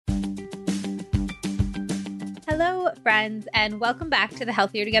Hello, friends, and welcome back to the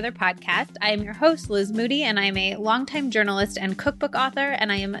Healthier Together podcast. I am your host, Liz Moody, and I am a longtime journalist and cookbook author,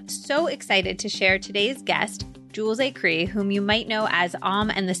 and I am so excited to share today's guest, Jules Acree, whom you might know as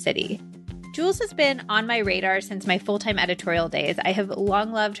and the City. Jules has been on my radar since my full-time editorial days. I have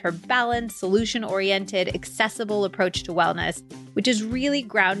long loved her balanced, solution-oriented, accessible approach to wellness, which is really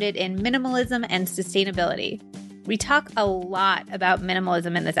grounded in minimalism and sustainability. We talk a lot about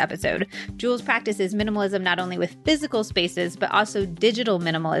minimalism in this episode. Jules practices minimalism not only with physical spaces, but also digital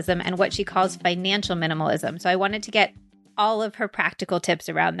minimalism and what she calls financial minimalism. So I wanted to get all of her practical tips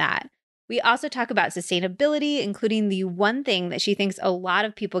around that. We also talk about sustainability, including the one thing that she thinks a lot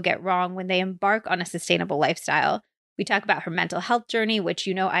of people get wrong when they embark on a sustainable lifestyle. We talk about her mental health journey, which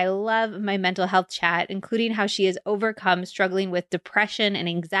you know I love my mental health chat, including how she has overcome struggling with depression and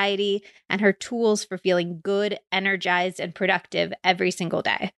anxiety and her tools for feeling good, energized, and productive every single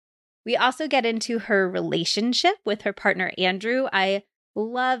day. We also get into her relationship with her partner, Andrew. I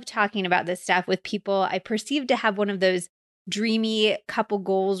love talking about this stuff with people I perceive to have one of those dreamy couple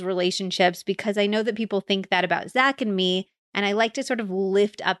goals relationships because I know that people think that about Zach and me. And I like to sort of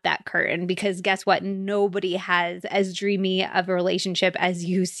lift up that curtain because guess what? Nobody has as dreamy of a relationship as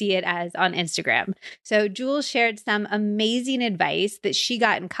you see it as on Instagram. So Jules shared some amazing advice that she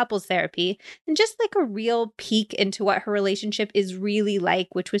got in couples therapy and just like a real peek into what her relationship is really like,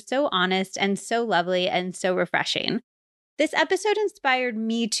 which was so honest and so lovely and so refreshing. This episode inspired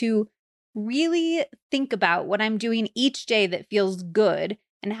me to really think about what I'm doing each day that feels good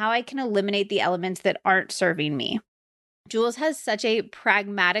and how I can eliminate the elements that aren't serving me. Jules has such a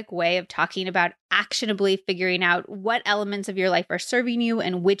pragmatic way of talking about actionably figuring out what elements of your life are serving you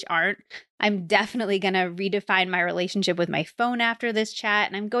and which aren't. I'm definitely going to redefine my relationship with my phone after this chat,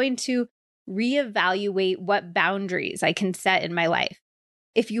 and I'm going to reevaluate what boundaries I can set in my life.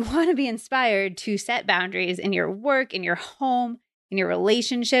 If you want to be inspired to set boundaries in your work, in your home, in your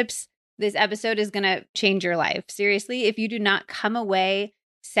relationships, this episode is going to change your life. Seriously, if you do not come away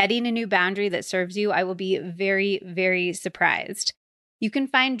setting a new boundary that serves you, I will be very, very surprised. You can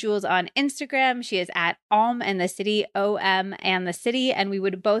find Jules on Instagram. She is at and the City, and the City, and we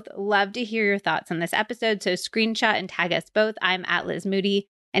would both love to hear your thoughts on this episode. So screenshot and tag us both. I'm at Liz Moody,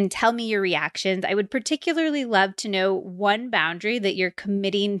 and tell me your reactions. I would particularly love to know one boundary that you're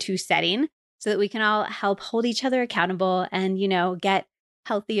committing to setting so that we can all help hold each other accountable and, get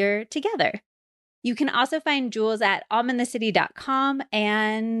healthier together. You can also find Jules at almandthecity.com.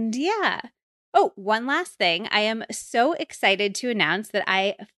 And yeah. Oh, one last thing. I am so excited to announce that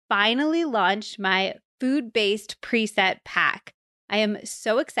I finally launched my food-based preset pack. I am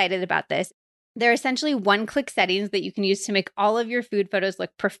so excited about this. They're essentially one-click settings that you can use to make all of your food photos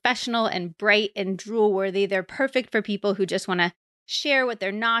look professional and bright and drool-worthy. They're perfect for people who just want to share what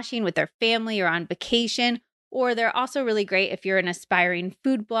they're noshing with their family or on vacation. Or they're also really great if you're an aspiring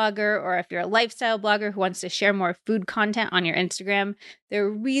food blogger or if you're a lifestyle blogger who wants to share more food content on your Instagram. They're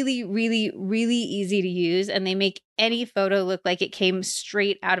really, really, really easy to use, and they make any photo look like it came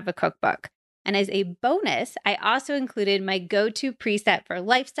straight out of a cookbook. And as a bonus, I also included my go-to preset for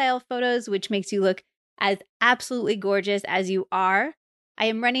lifestyle photos, which makes you look as absolutely gorgeous as you are. I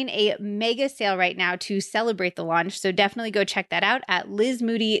am running a mega sale right now to celebrate the launch, so definitely go check that out at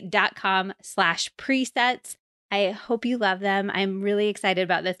lizmoody.com/presets. I hope you love them. I'm really excited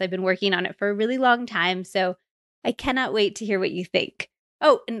about this. I've been working on it for a really long time, so I cannot wait to hear what you think.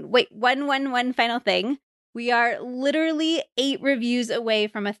 Oh, and wait, one final thing. We are literally 8 reviews away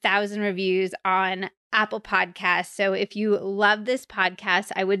from 1,000 reviews on Apple Podcasts. So if you love this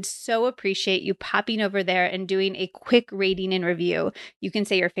podcast, I would so appreciate you popping over there and doing a quick rating and review. You can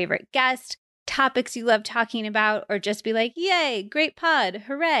say your favorite guest, topics you love talking about, or just be like, yay, great pod,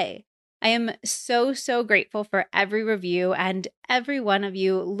 hooray. I am so, so grateful for every review and every one of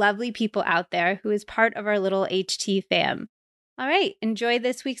you lovely people out there who is part of our little HT fam. All right, enjoy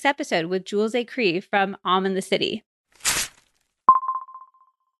this week's episode with Jules Acree from and the City.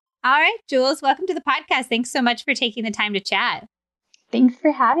 All right, Jules, welcome to the podcast. Thanks so much for taking the time to chat. Thanks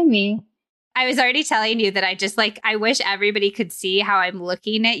for having me. I was already telling you that I wish everybody could see how I'm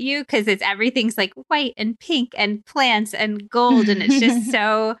looking at you because everything's like white and pink and plants and gold. And it's just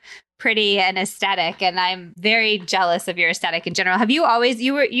so pretty and aesthetic. And I'm very jealous of your aesthetic in general. Have you always,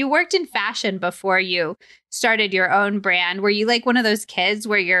 you worked in fashion before you started your own brand? Were you like one of those kids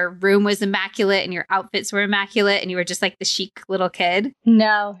where your room was immaculate and your outfits were immaculate and you were just like the chic little kid?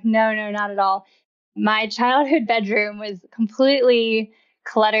 No, not at all. My childhood bedroom was completely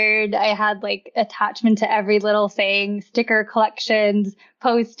cluttered. I had like attachment to every little thing, sticker collections,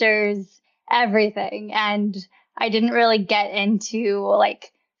 posters, everything. And I didn't really get into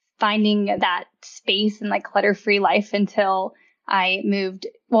like finding that space and like clutter-free life until I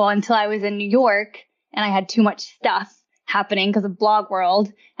was in New York and I had too much stuff happening because of blog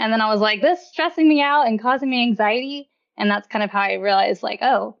world. And then I was like, this is stressing me out and causing me anxiety. And that's kind of how I realized like,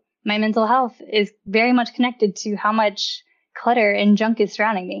 oh, my mental health is very much connected to how much clutter and junk is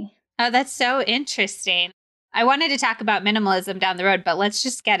surrounding me. Oh, that's so interesting. I wanted to talk about minimalism down the road, but let's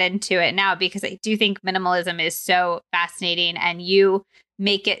just get into it now because I do think minimalism is so fascinating and you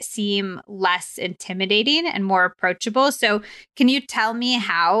make it seem less intimidating and more approachable. So can you tell me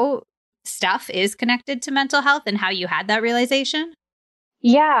how stuff is connected to mental health and how you had that realization?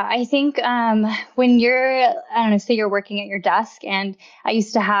 Yeah, I think when say you're working at your desk, and I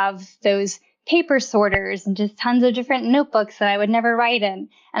used to have those paper sorters and just tons of different notebooks that I would never write in.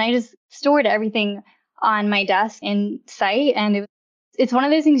 And I just stored everything on my desk in sight. And it's one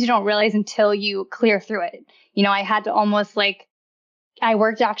of those things you don't realize until you clear through it. I had to almost I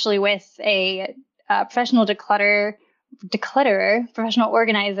worked actually with a professional declutterer, professional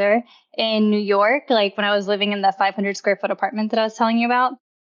organizer in New York, like when I was living in the 500 square foot apartment that I was telling you about.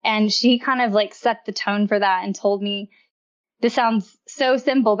 And she kind of set the tone for that and told me, this sounds so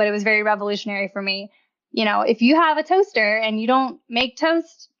simple, but it was very revolutionary for me. If you have a toaster and you don't make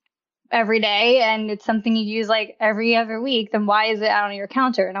toast every day and it's something you use every other week, then why is it out on your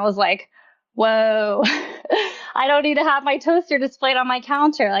counter? And I was like, whoa, I don't need to have my toaster displayed on my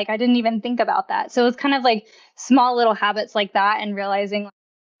counter. I didn't even think about that. So it's kind of small little habits like that and realizing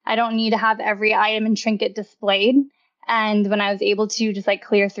I don't need to have every item and trinket displayed. And when I was able to just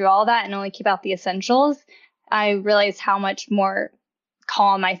clear through all that and only keep out the essentials, I realized how much more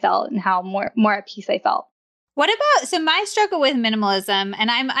calm I felt and how more at peace I felt. So my struggle with minimalism,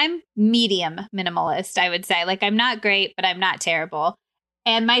 and I'm medium minimalist, I would say. I'm not great, but I'm not terrible.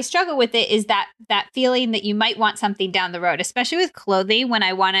 And my struggle with it is that feeling that you might want something down the road, especially with clothing. When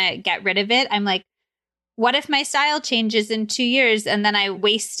I want to get rid of it, I'm like, what if my style changes in 2 years and then I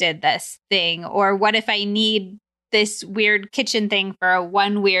wasted this thing? Or what if I need this weird kitchen thing for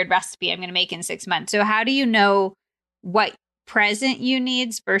one weird recipe I'm going to make in 6 months? So how do you know what present you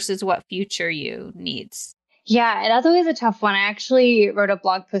needs versus what future you needs? Yeah, that's always a tough one. I actually wrote a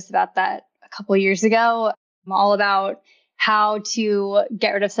blog post about that a couple of years ago, all about how to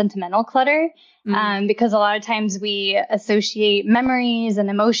get rid of sentimental clutter. Because a lot of times we associate memories and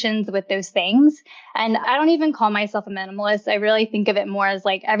emotions with those things. And I don't even call myself a minimalist. I really think of it more as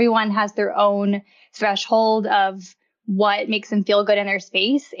everyone has their own threshold of what makes them feel good in their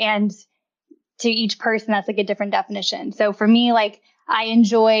space. And to each person, that's a different definition. So for me, I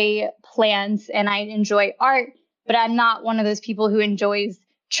enjoy plants and I enjoy art, but I'm not one of those people who enjoys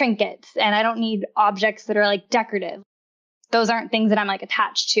trinkets, and I don't need objects that are decorative. Those aren't things that I'm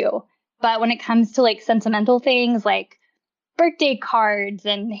attached to. But when it comes to sentimental things like birthday cards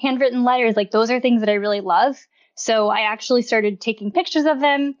and handwritten letters, those are things that I really love. So I actually started taking pictures of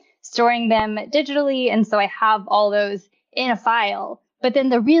them, storing them digitally. And so I have all those in a file. But then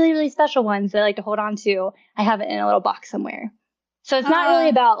the really, really special ones that I like to hold on to, I have it in a little box somewhere. So it's not really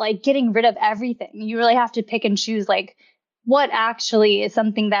about getting rid of everything. You really have to pick and choose what actually is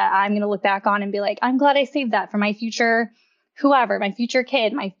something that I'm going to look back on and be I'm glad I saved that for my future, whoever, my future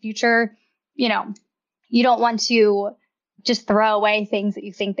kid, my future, you don't want to just throw away things that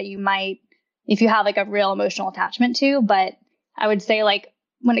you think that you might, if you have a real emotional attachment to. But I would say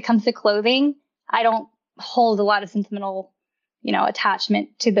when it comes to clothing, I don't hold a lot of sentimental,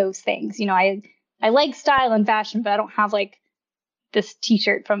 attachment to those things. I like style and fashion, but I don't have this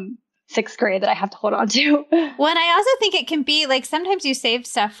t-shirt from 6th grade that I have to hold on to. Well, and I also think it can be sometimes you save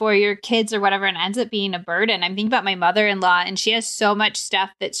stuff for your kids or whatever and it ends up being a burden. I'm thinking about my mother-in-law, and she has so much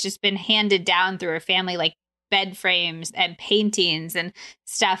stuff that's just been handed down through her family, bed frames and paintings and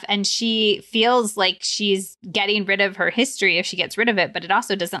stuff. And she feels like she's getting rid of her history if she gets rid of it, but it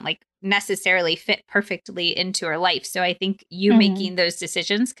also doesn't necessarily fit perfectly into her life. So I think you making those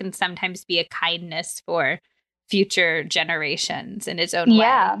decisions can sometimes be a kindness for future generations in its own way.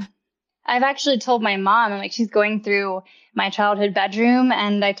 Yeah. I've actually told my mom, she's going through my childhood bedroom,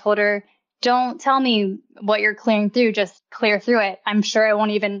 and I told her, don't tell me what you're clearing through, just clear through it. I'm sure I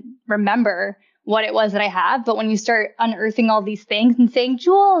won't even remember what it was that I have. But when you start unearthing all these things and saying,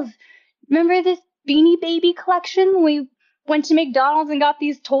 Jules, remember this Beanie Baby collection when we went to McDonald's and got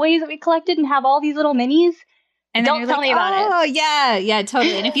these toys that we collected and have all these little minis? And don't tell me about it. Oh, yeah,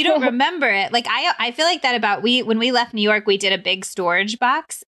 totally. And if you don't remember it, I feel like that about when we left New York, we did a big storage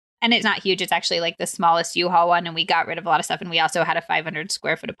box. And it's not huge. It's actually the smallest U-Haul one. And we got rid of a lot of stuff. And we also had a 500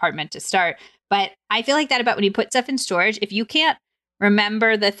 square foot apartment to start. But I feel like that about when you put stuff in storage, if you can't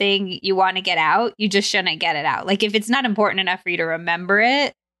remember the thing you want to get out, you just shouldn't get it out. If it's not important enough for you to remember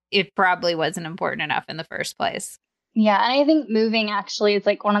it, it probably wasn't important enough in the first place. Yeah. And I think moving actually is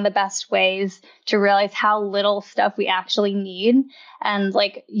like one of the best ways to realize how little stuff we actually need. And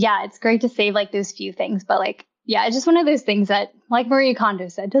like, yeah, it's great to save like those few things, but like, yeah, it's just one of those things that, like Marie Kondo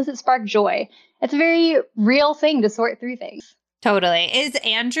said, does it spark joy? It's a very real thing to sort through things. Totally.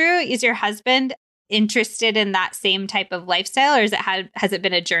 Is your husband interested in that same type of lifestyle, or has it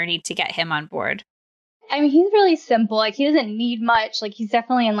been a journey to get him on board? I mean, he's really simple. Like, he doesn't need much. Like, he's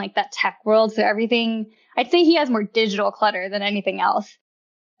definitely in like that tech world. So everything, I'd say he has more digital clutter than anything else.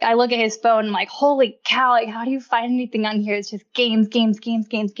 I look at his phone and I'm like, holy cow, like, how do you find anything on here? It's just games, games, games,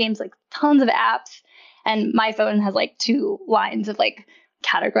 games, games, like tons of apps. And my phone has like 2 lines of like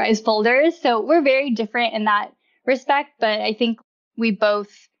categorized folders. So we're very different in that respect. But I think we both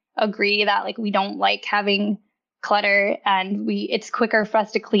agree that like we don't like having clutter, and it's quicker for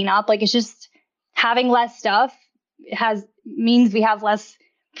us to clean up. Like, it's just having less stuff means we have less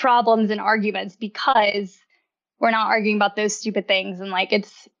problems and arguments, because we're not arguing about those stupid things. And like,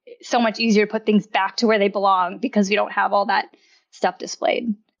 it's so much easier to put things back to where they belong because we don't have all that stuff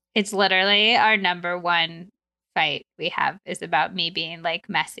displayed. It's literally our number one fight we have is about me being like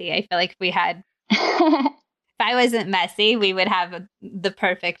messy. I feel like if I wasn't messy, we would have the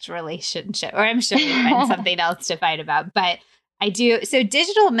perfect relationship, or I'm sure we'd find something else to fight about. But I do. So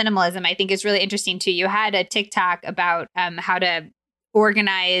digital minimalism, I think, is really interesting too. You had a TikTok about how to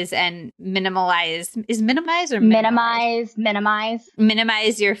organize and minimize. Is minimize or minimize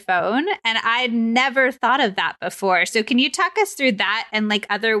your phone? And I'd never thought of that before. So can you talk us through that and like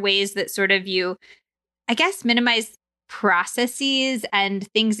other ways that sort of you, I guess, minimize processes and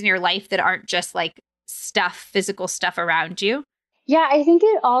things in your life that aren't just like physical stuff around you? Yeah, I think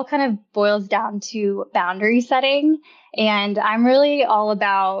it all kind of boils down to boundary setting. And I'm really all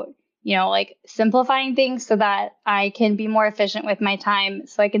about, like simplifying things so that I can be more efficient with my time,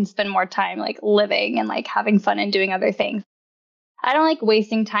 so I can spend more time like living and like having fun and doing other things. I don't like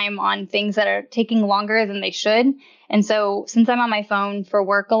wasting time on things that are taking longer than they should. And so since I'm on my phone for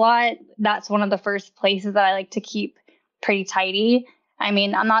work a lot, that's one of the first places that I like to keep pretty tidy. I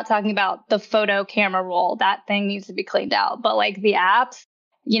mean, I'm not talking about the photo camera roll. That thing needs to be cleaned out. But like the apps,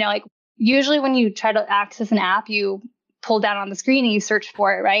 like usually when you try to access an app, you pull down on the screen and you search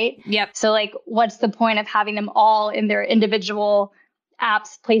for it, right? Yep. So like, what's the point of having them all in their individual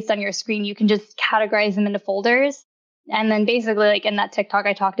apps placed on your screen? You can just categorize them into folders. And then basically, like in that TikTok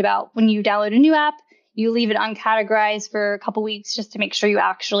I talked about, when you download a new app, you leave it uncategorized for a couple weeks just to make sure you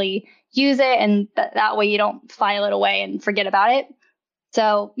actually use it. And that way you don't file it away and forget about it.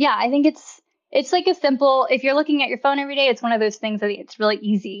 So yeah, I think it's like a simple, if you're looking at your phone every day, it's one of those things that it's really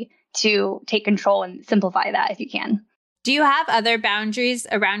easy to take control and simplify that if you can. Do you have other boundaries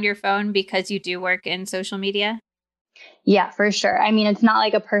around your phone because you do work in social media? Yeah, for sure. I mean, it's not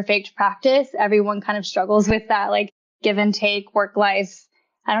like a perfect practice. Everyone kind of struggles with that, like give and take, work life.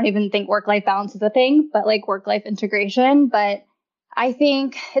 I don't even think work-life balance is a thing, but like work-life integration. But I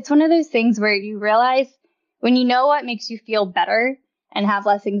think it's one of those things where you realize when you know what makes you feel better and have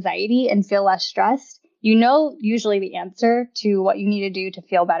less anxiety and feel less stressed, usually the answer to what you need to do to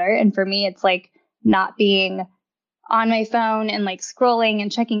feel better. And for me, it's like not being on my phone and like scrolling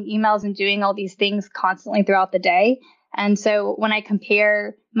and checking emails and doing all these things constantly throughout the day. And so when I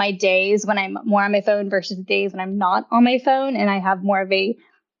compare my days when I'm more on my phone versus days when I'm not on my phone and I have more of a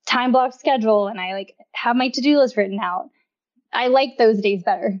time block schedule and I like have my to-do list written out, I like those days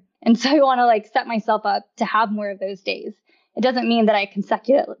better. And so I want to like set myself up to have more of those days. It doesn't mean that I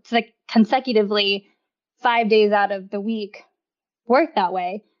consecutively 5 days out of the week work that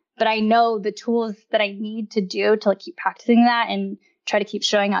way, but I know the tools that I need to do to like keep practicing that and try to keep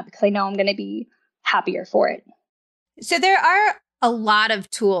showing up because I know I'm going to be happier for it. So there are a lot of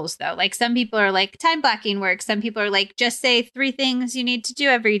tools though. Like some people are like time blocking works. Some people are like, just say 3 things you need to do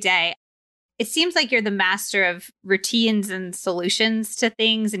every day. It seems like you're the master of routines and solutions to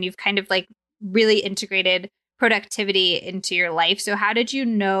things. And you've kind of like really integrated productivity into your life. So how did you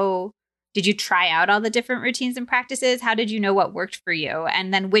know? Did you try out all the different routines and practices? How did you know what worked for you?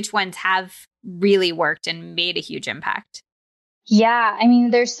 And then which ones have really worked and made a huge impact? Yeah, I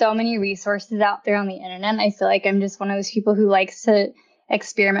mean, there's so many resources out there on the internet. I feel like I'm just one of those people who likes to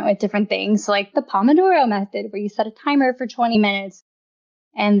experiment with different things. So like the Pomodoro method, where you set a timer for 20 minutes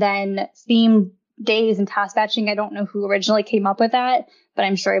and then themed days and task batching. I don't know who originally came up with that, but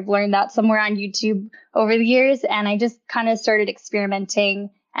I'm sure I've learned that somewhere on YouTube over the years. And I just kind of started experimenting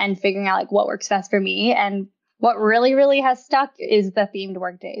and figuring out like what works best for me. And what really, really has stuck is the themed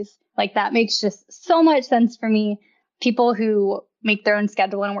work days. Like that makes just so much sense for me. People who make their own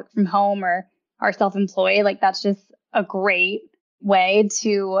schedule and work from home or are self-employed, like that's just a great way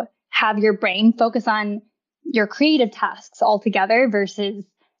to have your brain focus on your creative tasks altogether versus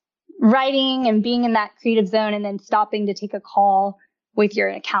writing and being in that creative zone and then stopping to take a call with your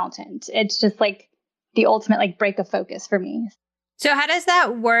accountant. It's just like the ultimate like break of focus for me. So how does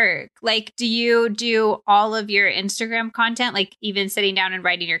that work? Like, do you do all of your Instagram content, like even sitting down and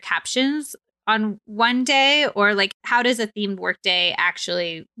writing your captions on one day? Or like, how does a themed work day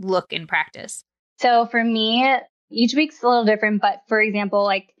actually look in practice? So for me, each week's a little different. But for example,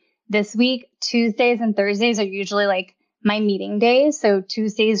 like this week, Tuesdays and Thursdays are usually like my meeting days. So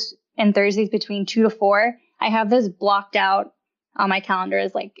Tuesdays and Thursdays between 2 to 4, I have those blocked out on my calendar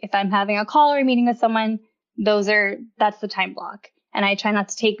as like if I'm having a call or a meeting with someone, that's the time block. And I try not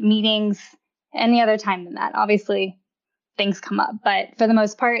to take meetings any other time than that. Obviously, things come up, but for the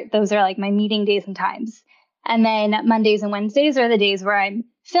most part, those are like my meeting days and times. And then Mondays and Wednesdays are the days where I'm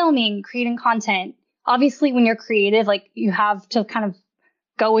filming, creating content. Obviously, when you're creative, like you have to kind of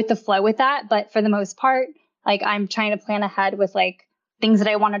go with the flow with that. But for the most part, like I'm trying to plan ahead with like things that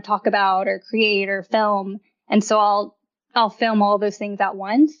I want to talk about or create or film. And so I'll film all those things at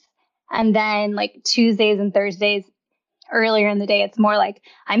once. And then like Tuesdays and Thursdays earlier in the day, it's more like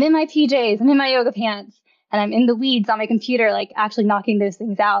I'm in my PJs, I'm in my yoga pants, and I'm in the weeds on my computer, like actually knocking those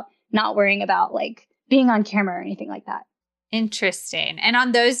things out, not worrying about like being on camera or anything like that. Interesting. And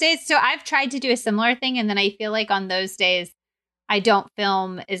on those days, so I've tried to do a similar thing. And then I feel like on those days, I don't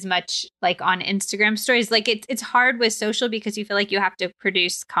film as much like on Instagram stories. Like it's hard with social because you feel like you have to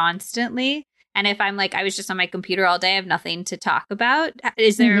produce constantly. And if I'm like, I was just on my computer all day, I have nothing to talk about.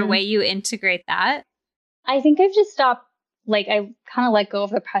 Is there a way you integrate that? I think I've just stopped, like I kind of let go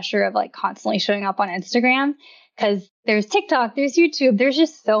of the pressure of like constantly showing up on Instagram because there's TikTok, there's YouTube, there's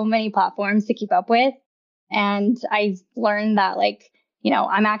just so many platforms to keep up with. And I learned that like,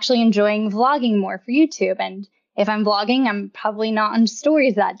 I'm actually enjoying vlogging more for YouTube. And if I'm vlogging, I'm probably not on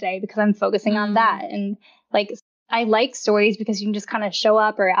stories that day because I'm focusing on that. And like, I like stories because you can just kind of show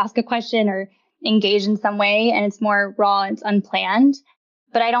up or ask a question or engage in some way. And it's more raw and it's unplanned.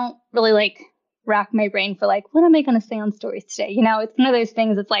 But I don't really like rack my brain for like, what am I going to say on stories today? It's one of those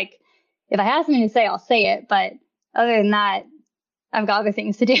things. It's like, if I have something to say, I'll say it. But other than that, I've got other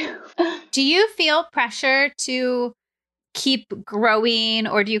things to do. Do you feel pressure to keep growing,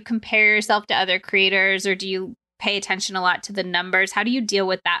 or do you compare yourself to other creators, or do you pay attention a lot to the numbers? How do you deal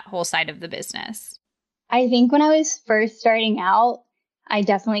with that whole side of the business? I think when I was first starting out, I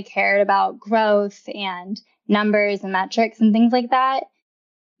definitely cared about growth and numbers and metrics and things like that.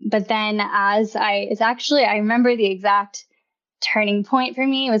 But then I remember the exact turning point for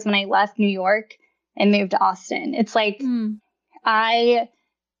me was when I left New York and moved to Austin. It's like I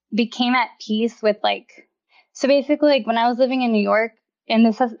became at peace with like, so basically like when I was living in New York,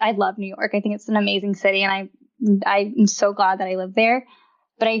 I love New York. I think it's an amazing city and I'm so glad that I lived there.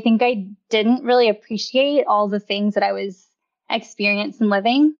 But I think I didn't really appreciate all the things that I was experiencing and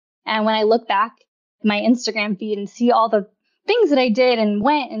living. And when I look back at my Instagram feed and see all the things that I did and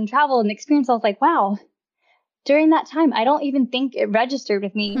went and traveled and experienced, I was like, wow, during that time, I don't even think it registered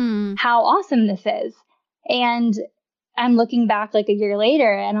with me how awesome this is. And I'm looking back like a year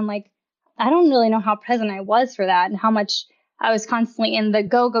later and I'm like, I don't really know how present I was for that and how much I was constantly in the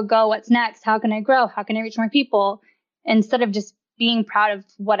go, go, go. What's next? How can I grow? How can I reach more people? Instead of just being proud of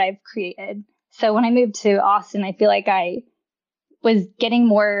what I've created. So when I moved to Austin, I feel like I was getting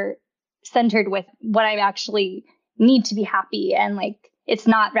more centered with what I actually need to be happy. And like, it's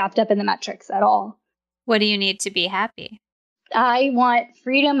not wrapped up in the metrics at all. What do you need to be happy? I want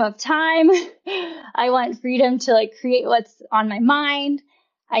freedom of time. I want freedom to like create what's on my mind.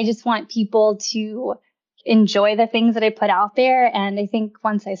 I just want people to enjoy the things that I put out there. And I think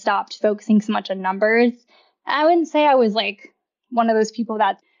once I stopped focusing so much on numbers, I wouldn't say I was like one of those people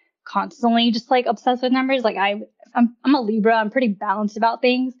that constantly just like obsessed with numbers. Like I'm a Libra. I'm pretty balanced about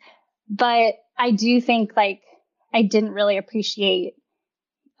things, but I do think like I didn't really appreciate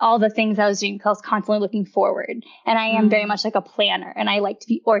all the things I was doing because I was constantly looking forward. And I am very much like a planner and I like to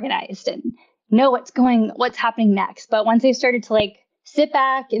be organized and know what's happening next. But once I started to like sit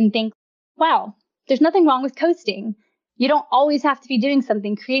back and think, wow, there's nothing wrong with coasting. You don't always have to be doing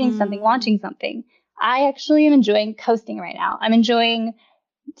something, creating something, launching something. I actually am enjoying coasting right now. I'm enjoying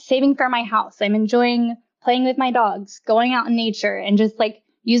saving for my house. I'm enjoying playing with my dogs, going out in nature and just like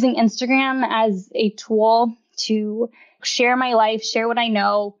using Instagram as a tool to share my life, share what I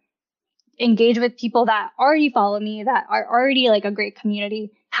know, engage with people that already follow me, that are already like a great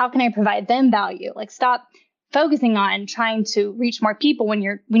community. How can I provide them value? Like stop focusing on trying to reach more people when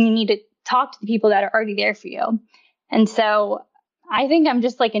you need to talk to the people that are already there for you. And so I think I'm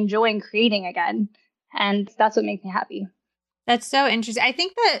just like enjoying creating again. And that's what makes me happy. That's so interesting. I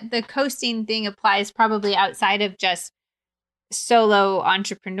think that the coasting thing applies probably outside of just solo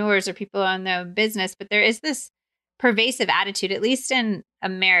entrepreneurs or people on their own business, but there is this pervasive attitude, at least in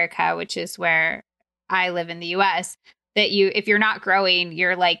America, which is where I live in the US, that if you're not growing,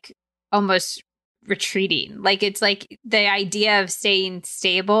 you're like almost retreating. Like it's like the idea of staying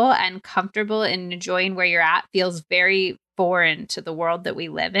stable and comfortable and enjoying where you're at feels very foreign to the world that we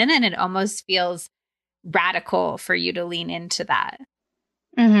live in. And it almost feels radical for you to lean into that.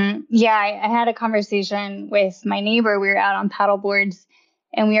 Mm-hmm. Yeah, I had a conversation with my neighbor. We were out on paddle boards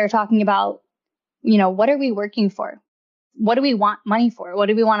and we were talking about, what are we working for? What do we want money for? What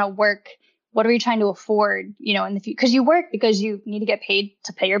do we want to work? What are we trying to afford, in the future? Because you work because you need to get paid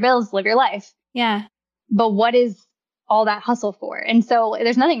to pay your bills, live your life. Yeah. But what is all that hustle for? And so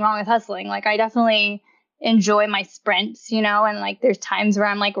there's nothing wrong with hustling. Like I definitely enjoy my sprints, and like there's times where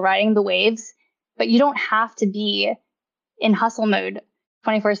I'm like riding the waves, but you don't have to be in hustle mode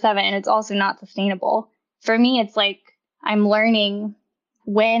 24/7. And it's also not sustainable. For me, it's like I'm learning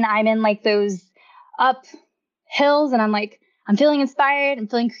when I'm in like those up hills and I'm feeling inspired, I'm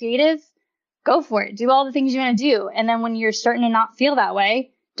feeling creative, go for it. Do all the things you want to do. And then when you're starting to not feel that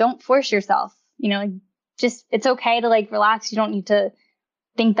way, don't force yourself. Just it's okay to like relax. You don't need to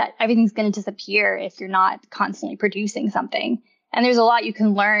think that everything's going to disappear if you're not constantly producing something. And there's a lot you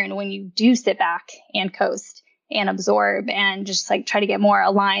can learn when you do sit back and coast and absorb and just like try to get more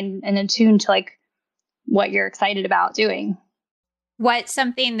aligned and attuned to like what you're excited about doing. What's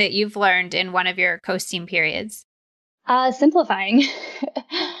something that you've learned in one of your coasting periods? Simplifying.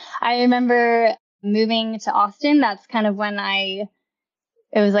 I remember moving to Austin. That's kind of when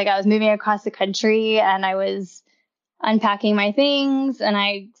it was like I was moving across the country and I was unpacking my things and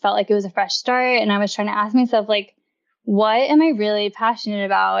I felt like it was a fresh start. And I was trying to ask myself, like, what am I really passionate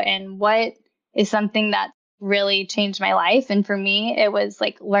about? And what is something that really changed my life? And for me, it was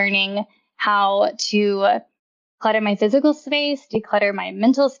like learning how to clutter my physical space, declutter my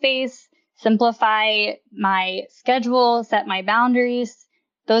mental space, simplify my schedule, set my boundaries.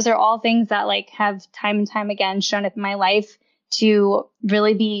 Those are all things that like have time and time again shown up in my life to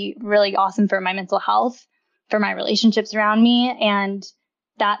really be really awesome for my mental health, for my relationships around me. And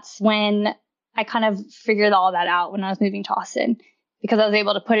that's when I kind of figured all that out when I was moving to Austin, because I was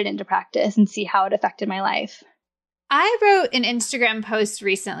able to put it into practice and see how it affected my life. I wrote an Instagram post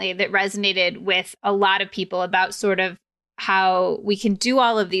recently that resonated with a lot of people about sort of how we can do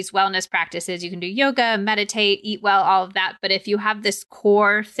all of these wellness practices. You can do yoga, meditate, eat well, all of that. But if you have this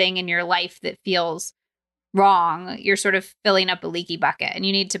core thing in your life that feels wrong, you're sort of filling up a leaky bucket and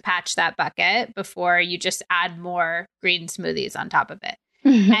you need to patch that bucket before you just add more green smoothies on top of it.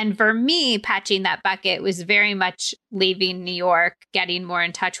 And for me, patching that bucket was very much leaving New York, getting more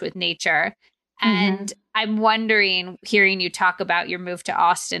in touch with nature. And I'm wondering, hearing you talk about your move to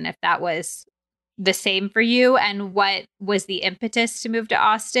Austin, if that was the same for you and what was the impetus to move to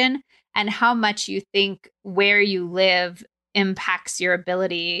Austin and how much you think where you live impacts your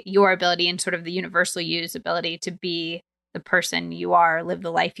ability and sort of the universal use ability to be the person you are, live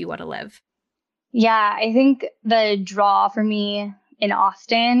the life you want to live. Yeah, I think the draw for me in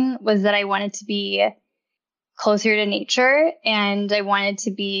Austin was that I wanted to be closer to nature and I wanted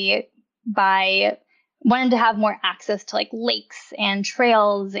to have more access to like lakes and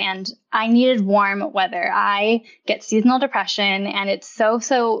trails, and I needed warm weather. I get seasonal depression and it's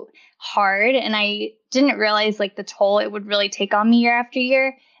so hard, and I didn't realize like the toll it would really take on me year after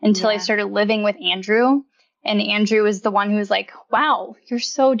year until I started living with Andrew. And Andrew was the one who was like, wow, you're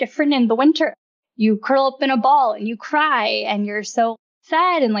so different in the winter. You curl up in a ball and you cry and you're so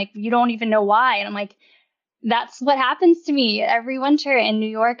sad and like you don't even know why. And I'm like, that's what happens to me every winter in New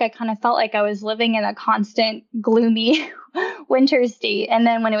York. I kind of felt like I was living in a constant gloomy winter state. And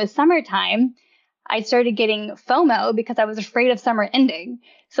then when it was summertime, I started getting FOMO because I was afraid of summer ending.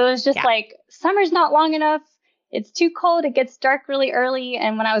 So it was just like, summer's not long enough. It's too cold. It gets dark really early.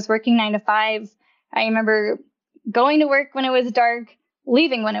 And when I was working 9 to 5, I remember going to work when it was dark,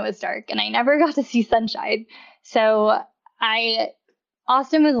 leaving when it was dark, and I never got to see sunshine. So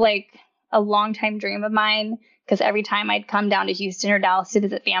Austin was like a longtime dream of mine, because every time I'd come down to Houston or Dallas to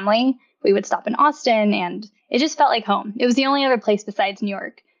visit family, we would stop in Austin and it just felt like home. It was the only other place besides New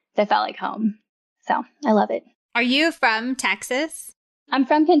York that felt like home. So I love it. Are you from Texas? I'm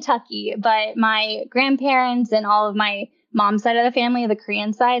from Kentucky, but my grandparents and all of my mom's side of the family, the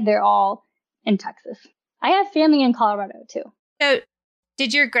Korean side, they're all in Texas. I have family in Colorado too. So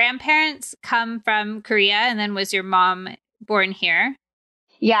did your grandparents come from Korea and then was your mom born here?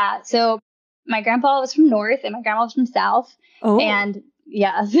 Yeah. So my grandpa was from North and my grandma was from South. Oh. And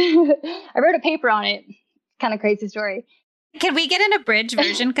yeah, I wrote a paper on it. Kind of crazy story. Can we get an abridged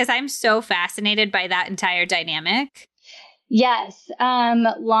version? Because I'm so fascinated by that entire dynamic. Yes.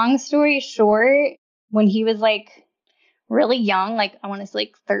 Long story short, when he was like really young, like I want to say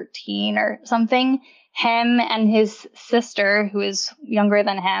like 13 or something, him and his sister, who is younger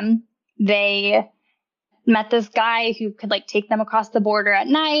than him, they met this guy who could like take them across the border at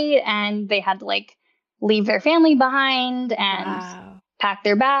night, and they had to like leave their family behind and pack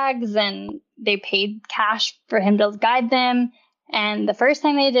their bags, and they paid cash for him to guide them. And the first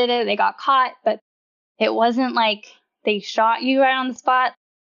time they did it, they got caught, but it wasn't like they shot you right on the spot.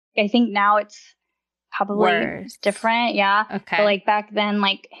 I think now it's probably Worse. different. Yeah. Okay. But like back then,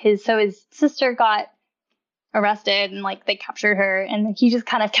 like his sister got arrested and like they captured her, and he just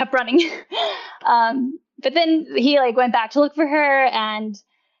kind of kept running. But then he like went back to look for her, and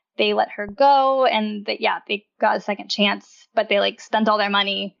they let her go, and they got a second chance, but they like spent all their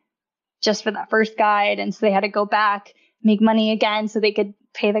money just for that first guide. And so they had to go back, make money again so they could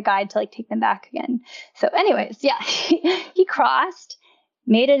pay the guide to like take them back again. So anyways, yeah, he crossed,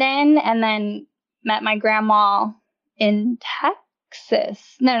 made it in, and then met my grandma in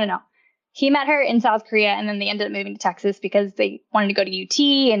Texas. No. He met her in South Korea, and then they ended up moving to Texas because they wanted to go to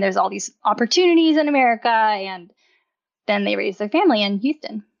UT, and there's all these opportunities in America. And then they raised their family in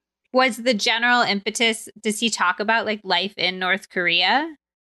Houston. Was the general impetus, does he talk about like life in North Korea?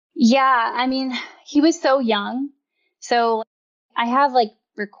 Yeah, I mean, he was so young. So I have like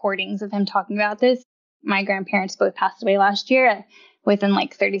recordings of him talking about this. My grandparents both passed away last year within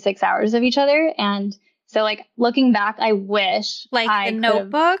like 36 hours of each other. And so like looking back, I wish like The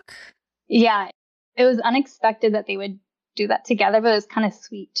Notebook? Yeah, it was unexpected that they would do that together, but it was kind of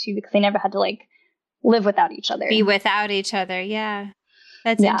sweet too because they never had to like live without each other. Be without each other, yeah.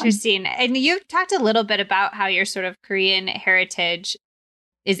 That's interesting. And you've talked a little bit about how your sort of Korean heritage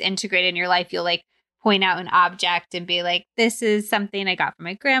is integrated in your life. You'll like point out an object and be like, this is something I got from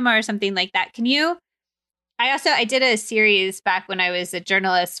my grandma or something like that. Can you? I did a series back when I was a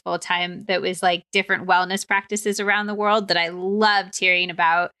journalist full time that was like different wellness practices around the world that I loved hearing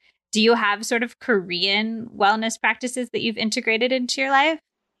about. Do you have sort of Korean wellness practices that you've integrated into your life?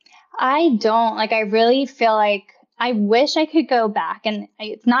 I don't. Like, I really feel like I wish I could go back, and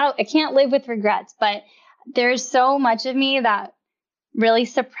I can't live with regrets, but there's so much of me that really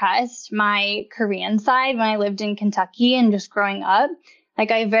suppressed my Korean side when I lived in Kentucky and just growing up.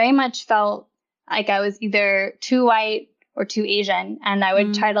 Like, I very much felt like I was either too white or too Asian, and I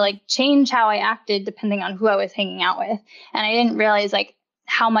would try to like change how I acted depending on who I was hanging out with. And I didn't realize like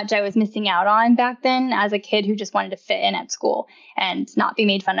how much I was missing out on back then as a kid who just wanted to fit in at school and not be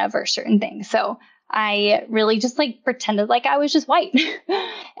made fun of or certain things. So I really just like pretended like I was just white.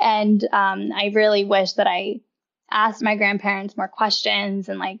 And I really wish that I asked my grandparents more questions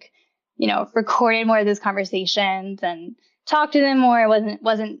and like, recorded more of those conversations and talked to them more. I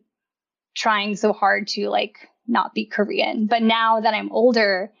wasn't trying so hard to like not be Korean. But now that I'm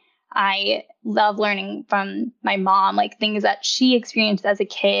older, I love learning from my mom, like things that she experienced as a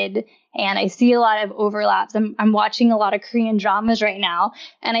kid. And I see a lot of overlaps. I'm watching a lot of Korean dramas right now.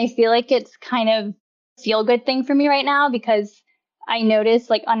 And I feel like it's kind of a feel good thing for me right now because I noticed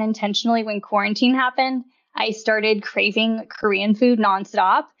like unintentionally when quarantine happened, I started craving Korean food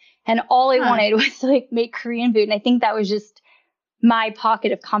nonstop. And all I wanted was to like make Korean food. And I think that was just my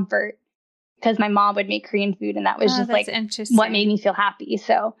pocket of comfort because my mom would make Korean food. And that was just like what made me feel happy.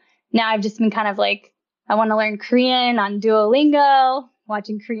 So now I've just been kind of like, I want to learn Korean on Duolingo,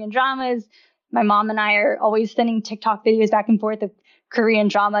 watching Korean dramas. My mom and I are always sending TikTok videos back and forth of Korean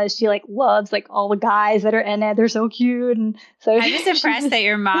dramas. She like loves like all the guys that are in it. They're so cute. And so I'm just impressed that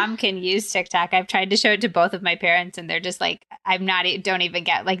your mom can use TikTok. I've tried to show it to both of my parents and they're just like, don't even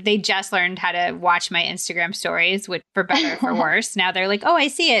get, like, they just learned how to watch my Instagram stories, which for better or for worse. Now they're like, oh, I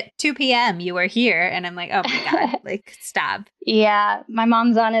see it. 2 p.m. You were here. And I'm like, oh my God, like stop. Yeah. My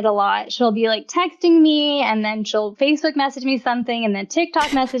mom's on it a lot. She'll be like texting me and then she'll Facebook message me something and then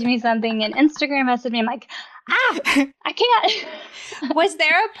TikTok message me something and Instagram message me. I'm like, I can't. Was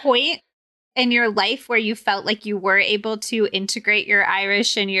there a point in your life where you felt like you were able to integrate your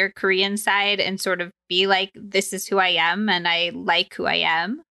Irish and your Korean side and sort of be like, this is who I am and I like who I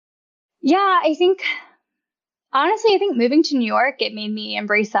am? Yeah, honestly, I think moving to New York, it made me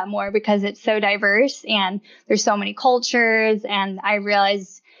embrace that more because it's so diverse and there's so many cultures. And I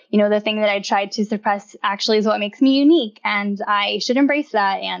realized, the thing that I tried to suppress actually is what makes me unique. And I should embrace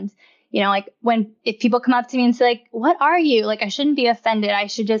that. And like if people come up to me and say like, what are you? Like, I shouldn't be offended. I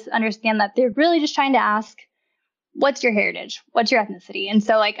should just understand that they're really just trying to ask, what's your heritage? What's your ethnicity? And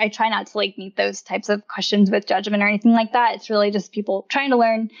so like, I try not to like meet those types of questions with judgment or anything like that. It's really just people trying to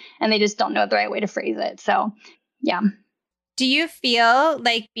learn and they just don't know the right way to phrase it. So yeah. Do you feel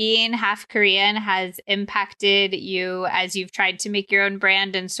like being half Korean has impacted you as you've tried to make your own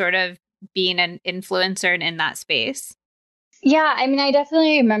brand and sort of being an influencer in that space? Yeah, I mean, I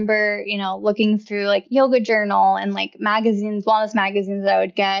definitely remember, looking through like Yoga Journal and like magazines, wellness magazines that I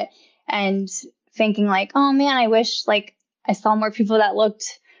would get and thinking like, oh man, I wish like I saw more people that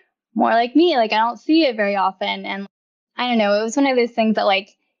looked more like me. Like I don't see it very often. And I don't know, it was one of those things that like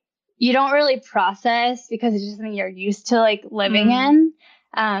you don't really process because it's just something you're used to like living in.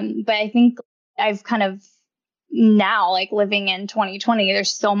 But I think I've kind of now like living in 2020, there's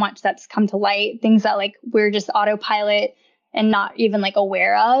so much that's come to light, things that like we're just autopilot and not even like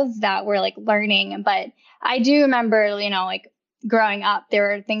aware of that we're like learning. But I do remember, like growing up, there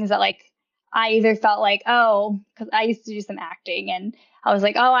were things that like I either felt like, oh, because I used to do some acting and I was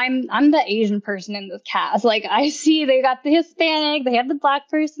like, oh, I'm the Asian person in this cast. Like I see they got the Hispanic, they have the Black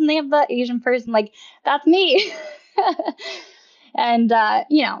person, they have the Asian person. Like that's me. And I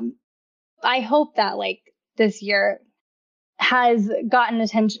hope that like this year has gotten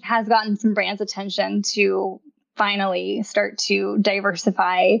some brands attention to finally start to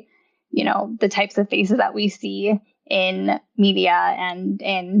diversify, the types of faces that we see in media and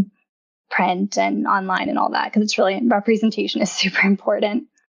in print and online and all that, because it's really representation is super important.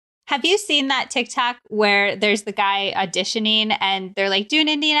 Have you seen that TikTok where there's the guy auditioning and they're like, do an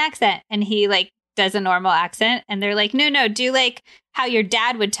Indian accent, and he like does a normal accent and they're like, no, do like how your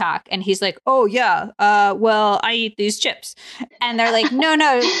dad would talk, and he's like, oh yeah, well, I eat these chips, and they're like,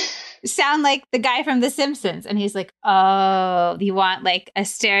 no, sound like the guy from The Simpsons, and he's like, oh, you want like a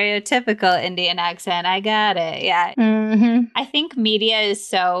stereotypical Indian accent? I got it. Yeah. I think media is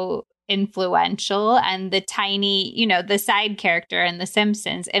so influential, and the tiny, the side character in The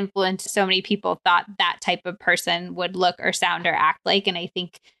Simpsons influenced so many people thought that type of person would look or sound or act like. And I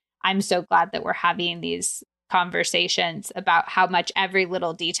think I'm so glad that we're having these conversations about how much every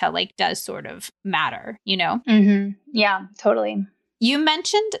little detail like does sort of matter, Yeah, totally. You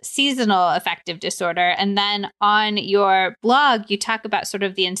mentioned seasonal affective disorder, and then on your blog, you talk about sort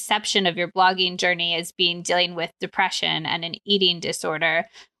of the inception of your blogging journey as being dealing with depression and an eating disorder.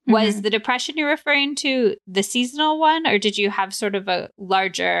 Was the depression you're referring to the seasonal one, or did you have sort of a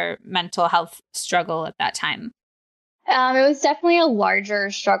larger mental health struggle at that time? It was definitely a larger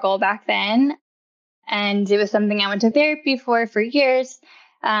struggle back then. And it was something I went to therapy for years.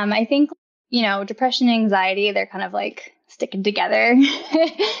 I think, depression and anxiety, they're kind of like sticking together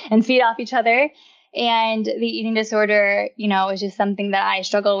and feed off each other. And the eating disorder, was just something that I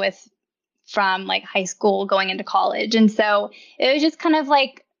struggled with from like high school going into college. And so it was just kind of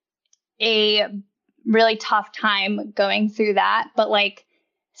like a really tough time going through that. But like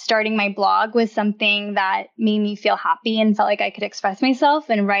starting my blog was something that made me feel happy and felt like I could express myself.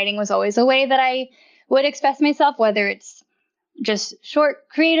 And writing was always a way that I would express myself, whether it's just short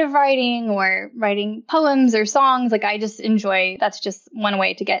creative writing or writing poems or songs. Like I just enjoy, that's just one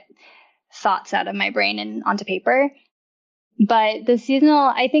way to get thoughts out of my brain and onto paper. But the seasonal,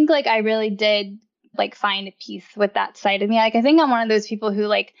 I think like I really did like find a peace with that side of me. Like I think I'm one of those people who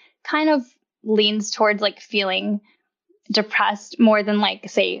like kind of leans towards like feeling depressed more than like,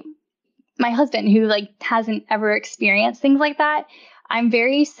 say, my husband who like hasn't ever experienced things like that. I'm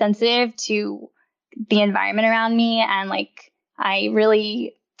very sensitive to the environment around me, and like I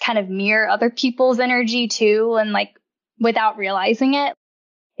really kind of mirror other people's energy too, and like without realizing it,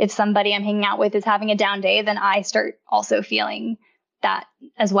 if somebody I'm hanging out with is having a down day, then I start also feeling that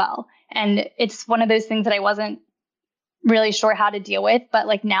as well. And it's one of those things that I wasn't really sure how to deal with, but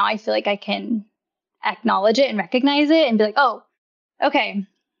like now I feel like I can acknowledge it and recognize it and be like, oh, okay,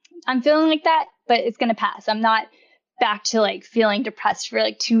 I'm feeling like that, but it's going to pass. I'm not back to like feeling depressed for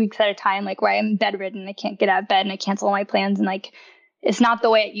like 2 weeks at a time, like where I'm bedridden, I can't get out of bed and I cancel all my plans, and like it's not the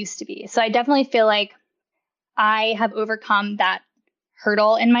way it used to be. So I definitely feel like I have overcome that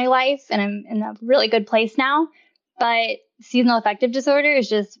hurdle in my life and I'm in a really good place now. But seasonal affective disorder is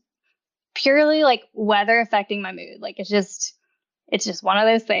just purely like weather affecting my mood. Like it's just one of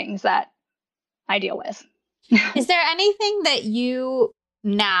those things that I deal with. Is there anything that you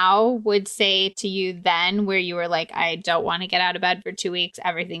now would say to you then where you were like, I don't want to get out of bed for 2 weeks,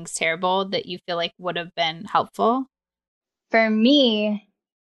 everything's terrible, that you feel like would have been helpful? For me,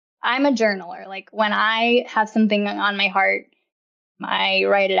 I'm a journaler. Like when I have something on my heart, I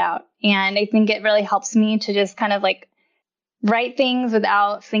write it out. And I think it really helps me to just kind of like write things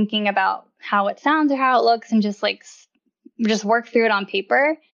without thinking about how it sounds or how it looks, and just like just work through it on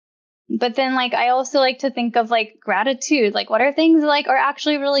paper. But then like I also like to think of like gratitude, like what are things like are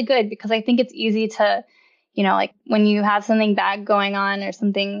actually really good, because I think it's easy to, like when you have something bad going on or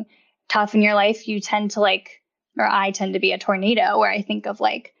something tough in your life, you tend to like or I tend to be a tornado where I think of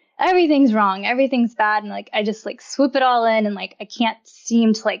like, everything's wrong, everything's bad. And like, I just like swoop it all in and like, I can't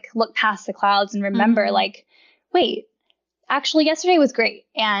seem to like look past the clouds and remember like, wait, actually yesterday was great.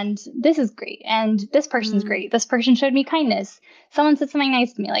 And this is great. And this person's great. This person showed me kindness. Someone said something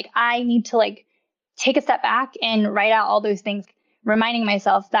nice to me. Like I need to like take a step back and write out all those things, reminding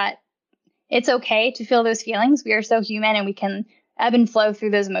myself that it's okay to feel those feelings. We are so human and we can ebb and flow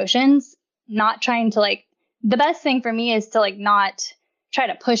through those emotions, not trying to like, the best thing for me is to like not try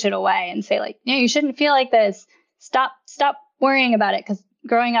to push it away and say like, you shouldn't feel like this. Stop worrying about it. Cause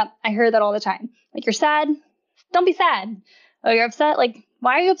growing up, I heard that all the time. Like you're sad, don't be sad. Oh, you're upset. Like,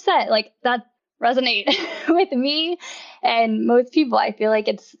 why are you upset? Like that resonate with me and most people. I feel like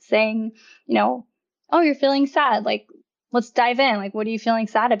it's saying, oh, you're feeling sad. Like, let's dive in. Like, what are you feeling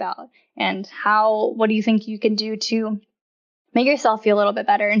sad about? And what do you think you can do to make yourself feel a little bit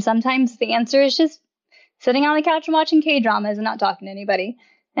better? And sometimes the answer is just sitting on the couch and watching K-dramas and not talking to anybody.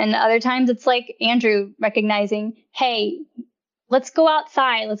 And other times it's like Andrew recognizing, hey, let's go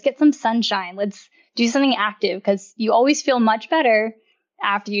outside. Let's get some sunshine. Let's do something active because you always feel much better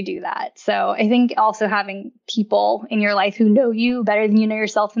after you do that. So I think also having people in your life who know you better than you know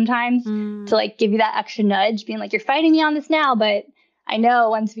yourself sometimes to like give you that extra nudge, being like, you're fighting me on this now, but I know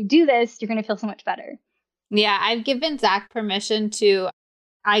once we do this, you're going to feel so much better. Yeah, I've given Zach permission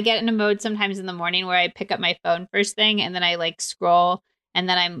I get in a mode sometimes in the morning where I pick up my phone first thing and then I like scroll and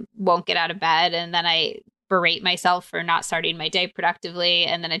then I won't get out of bed and then I berate myself for not starting my day productively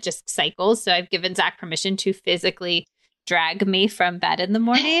and then it just cycles. So I've given Zach permission to physically drag me from bed in the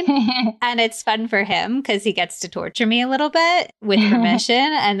morning. And it's fun for him because he gets to torture me a little bit with permission.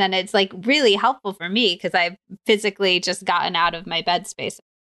 And then it's like really helpful for me because I've physically just gotten out of my bed space.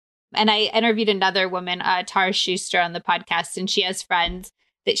 And I interviewed another woman, Tara Schuster, on the podcast, and she has friends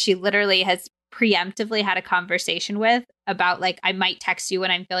that she literally has preemptively had a conversation with about like, I might text you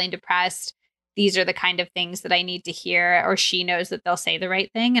when I'm feeling depressed. These are the kind of things that I need to hear, or she knows that they'll say the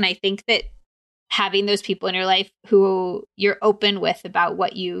right thing. And I think that having those people in your life who you're open with about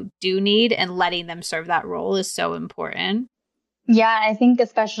what you do need and letting them serve that role is so important. Yeah, I think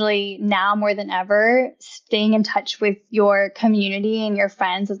especially now more than ever, staying in touch with your community and your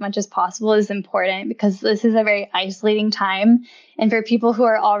friends as much as possible is important because this is a very isolating time. And for people who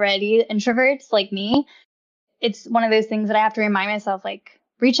are already introverts like me, it's one of those things that I have to remind myself, like,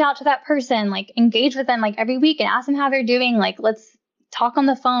 reach out to that person, like engage with them like every week and ask them how they're doing. Like, let's talk on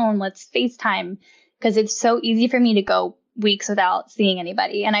the phone, let's FaceTime, because it's so easy for me to go weeks without seeing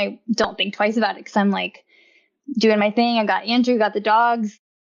anybody. And I don't think twice about it because I'm like doing my thing. I got Andrew, got the dogs.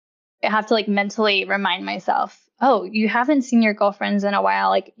 I have to like mentally remind myself, oh, you haven't seen your girlfriends in a while,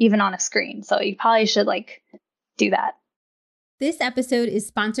 like even on a screen. So you probably should like do that. This episode is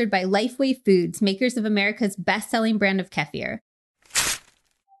sponsored by Lifeway Foods, makers of America's best-selling brand of kefir.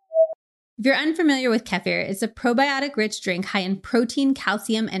 If you're unfamiliar with kefir, it's a probiotic-rich drink high in protein,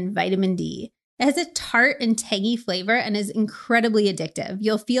 calcium, and vitamin D. It has a tart and tangy flavor and is incredibly addictive.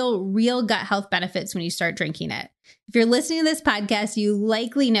 You'll feel real gut health benefits when you start drinking it. If you're listening to this podcast, you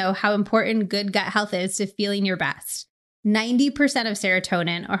likely know how important good gut health is to feeling your best. 90% of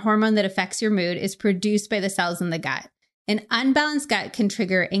serotonin, a hormone that affects your mood, is produced by the cells in the gut. An unbalanced gut can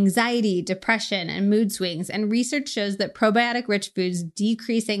trigger anxiety, depression, and mood swings, and research shows that probiotic-rich foods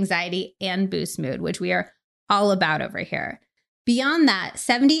decrease anxiety and boost mood, which we are all about over here. Beyond that,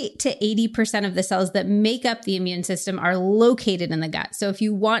 70 to 80% of the cells that make up the immune system are located in the gut. So if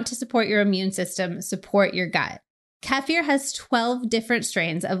you want to support your immune system, support your gut. Kefir has 12 different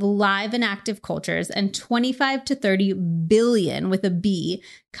strains of live and active cultures and 25 to 30 billion, with a B,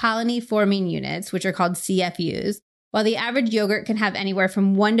 colony-forming units, which are called CFUs, while the average yogurt can have anywhere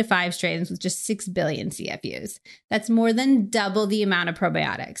from 1 to 5 strains with just 6 billion CFUs. That's more than double the amount of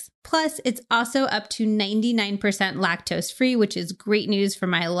probiotics. Plus, it's also up to 99% lactose-free, which is great news for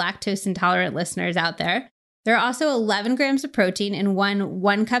my lactose-intolerant listeners out there. There are also 11 grams of protein in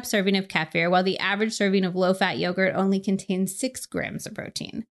one cup serving of kefir, while the average serving of low-fat yogurt only contains 6 grams of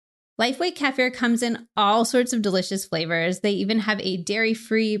protein. Lifeway Kefir comes in all sorts of delicious flavors. They even have a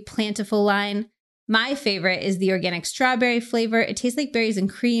dairy-free, plentiful line. My favorite is the organic strawberry flavor. It tastes like berries and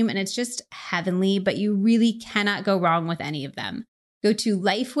cream, and it's just heavenly, but you really cannot go wrong with any of them. Go to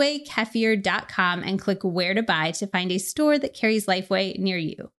lifewaykefir.com and click where to buy to find a store that carries Lifeway near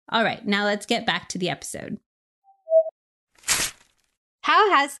you. All right, now let's get back to the episode.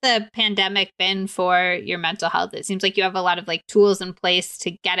 How has the pandemic been for your mental health? It seems like you have a lot of like tools in place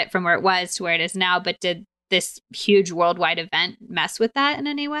to get it from where it was to where it is now, but did this huge worldwide event mess with that in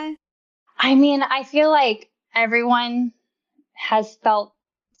any way? I mean, I feel like everyone has felt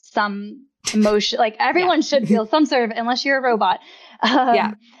some emotion. Like everyone should feel some sort of, unless you're a robot.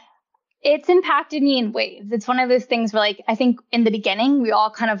 Yeah. It's impacted me in waves. It's one of those things where like, I think in the beginning, we all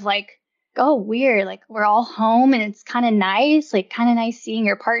kind of like, oh, weird. Like we're all home and it's kind of nice, seeing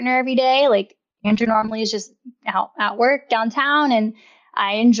your partner every day. Like Andrew normally is just out at work downtown, and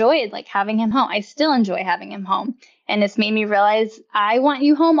I enjoyed like having him home. I still enjoy having him home. And it's made me realize I want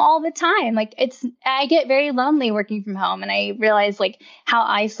you home all the time. Like I get very lonely working from home. And I realize like how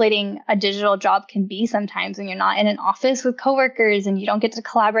isolating a digital job can be sometimes when you're not in an office with coworkers and you don't get to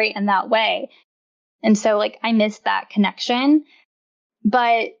collaborate in that way. And so like I miss that connection.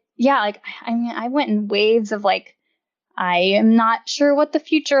 But yeah, like I mean, I went in waves of like, I am not sure what the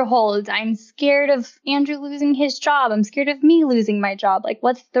future holds. I'm scared of Andrew losing his job. I'm scared of me losing my job. Like,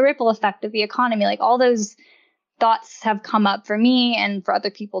 what's the ripple effect of the economy? Like, all those thoughts have come up for me and for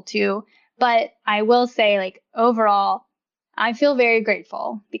other people too. But I will say, like, overall, I feel very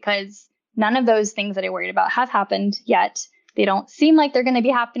grateful because none of those things that I worried about have happened yet. They don't seem like they're going to be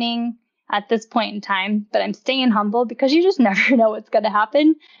happening at this point in time, but I'm staying humble because you just never know what's going to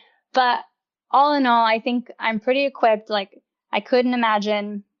happen. But all in all, I think I'm pretty equipped. Like, I couldn't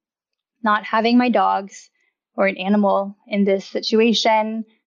imagine not having my dogs or an animal in this situation.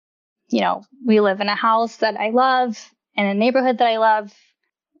 You know, we live in a house that I love and a neighborhood that I love.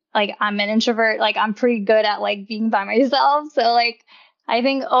 Like, I'm an introvert. Like, I'm pretty good at like being by myself. So like, I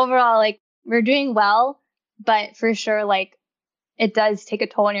think overall, like we're doing well, but for sure, like it does take a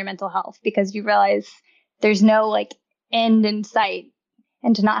toll on your mental health because you realize there's no like end in sight.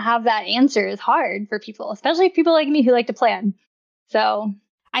 And to not have that answer is hard for people, especially people like me who like to plan. So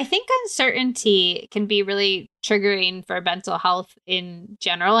I think uncertainty can be really triggering for mental health in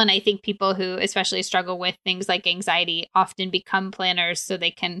general. And I think people who especially struggle with things like anxiety often become planners so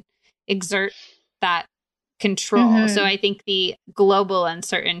they can exert that control. So I think the global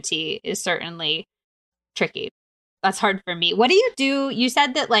uncertainty is certainly tricky. That's hard for me. What do you do? You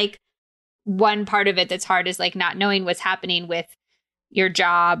said that like one part of it that's hard is like not knowing what's happening with your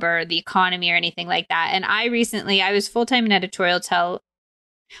job or the economy or anything like that. And I was full-time in editorial till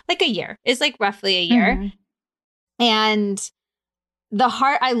like a year. It's like roughly a year. And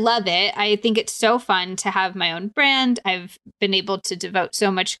I love it. I think it's so fun to have my own brand. I've been able to devote so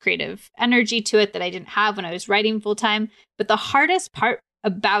much creative energy to it that I didn't have when I was writing full time. But the hardest part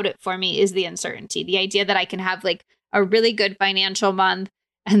about it for me is the uncertainty. The idea that I can have like a really good financial month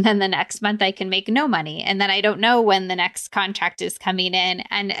and then the next month I can make no money. And then I don't know when the next contract is coming in.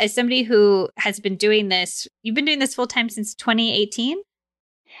 And as somebody who has been doing this, you've been doing this full time since 2018?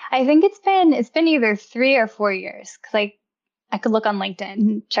 I think it's been either 3 or 4 years because I could look on LinkedIn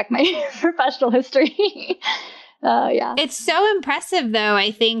and check my professional history. Yeah. It's so impressive, though,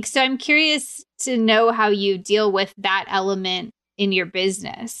 I think. So I'm curious to know how you deal with that element in your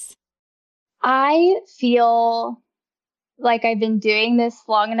business. I feel like I've been doing this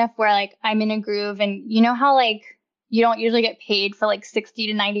long enough where like I'm in a groove, and you know how like you don't usually get paid for like 60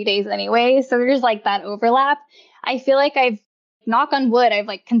 to 90 days anyway. So there's like that overlap. I feel like knock on wood, I've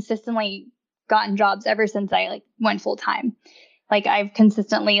like consistently gotten jobs ever since I like went full time. Like I've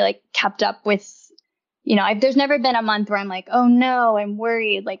consistently like kept up with, there's never been a month where I'm like, oh no, I'm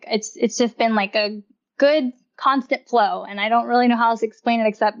worried. Like it's just been like a good constant flow. And I don't really know how else to explain it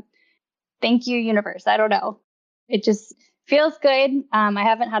except thank you, universe. I don't know. It just feels good. I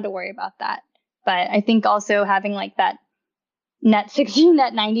haven't had to worry about that. But I think also having like that net 60,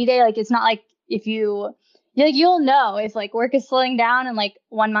 net 90 day, like it's not like if you'll know if like work is slowing down and like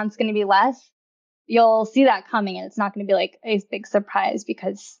 1 month's going to be less, you'll see that coming, and it's not going to be like a big surprise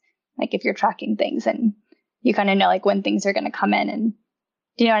because like if you're tracking things and you kind of know like when things are going to come in, and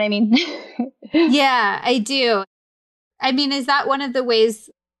do you know what I mean? Yeah, I do. I mean, is that one of the ways,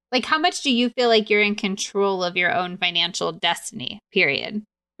 like how much do you feel like you're in control of your own financial destiny, period,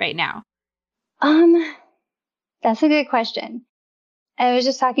 right now? That's a good question. I was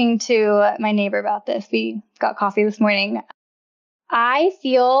just talking to my neighbor about this. We got coffee this morning. I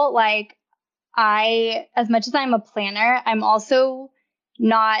feel like as much as I'm a planner, I'm also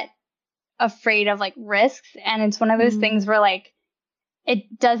not afraid of like risks. And it's one of those things where like,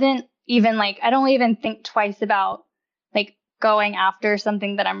 it doesn't even like, I don't even think twice about like going after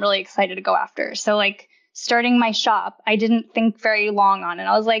something that I'm really excited to go after. So like starting my shop, I didn't think very long on it.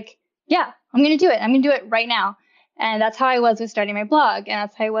 I was like, yeah, I'm going to do it. I'm going to do it right now. And that's how I was with starting my blog. And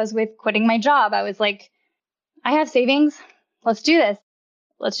that's how I was with quitting my job. I was like, I have savings. Let's do this.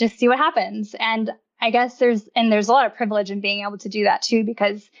 Let's just see what happens. And I guess there's a lot of privilege in being able to do that too,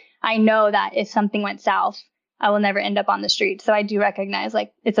 because I know that if something went south, I will never end up on the street. So I do recognize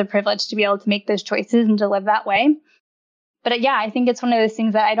like it's a privilege to be able to make those choices and to live that way. But yeah, I think it's one of those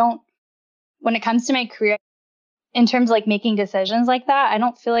things that when it comes to my career, in terms of like making decisions like that, I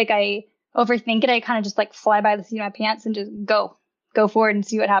don't feel like I overthink it. I kind of just like fly by the seat of my pants and just go forward and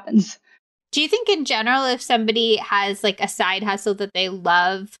see what happens. Do you think in general, if somebody has like a side hustle that they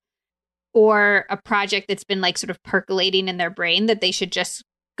love or a project that's been like sort of percolating in their brain, that they should just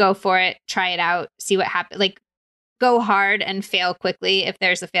go for it, try it out, see what happens, like go hard and fail quickly if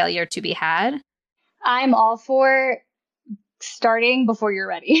there's a failure to be had? I'm all for starting before you're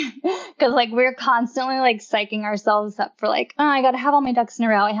ready. Cause like we're constantly like psyching ourselves up for like, oh, I got to have all my ducks in a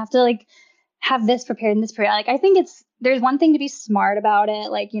row. I have to like have this prepared and this prepared. Like, I think there's one thing to be smart about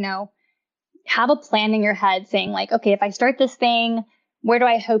it. Like, have a plan in your head saying like, okay, if I start this thing, where do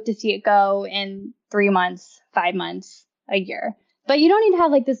I hope to see it go in 3 months, 5 months, a year? But you don't need to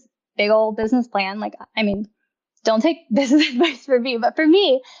have like this big old business plan. Like, I mean, don't take business advice from me, but for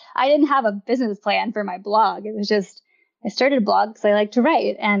me, I didn't have a business plan for my blog. It was just, I started a blog because I like to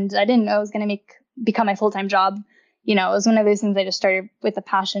write and I didn't know it was going to become my full-time job. It was one of those things I just started with a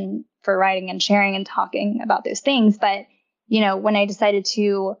passion for writing and sharing and talking about those things. But, when I decided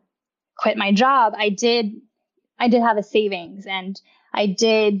to quit my job, I did have a savings and I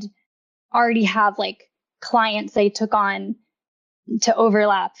did already have like clients I took on to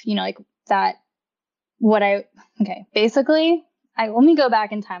overlap, like that. Basically, let me go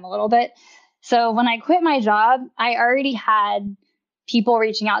back in time a little bit. So when I quit my job, I already had people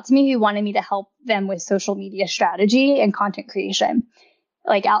reaching out to me who wanted me to help them with social media strategy and content creation,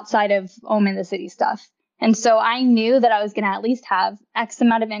 like outside of Home in the City stuff. And so I knew that I was going to at least have X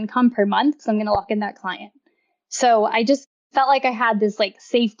amount of income per month. So I'm going to lock in that client. So I just felt like I had this like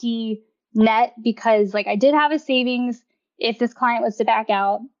safety net because like I did have a savings if this client was to back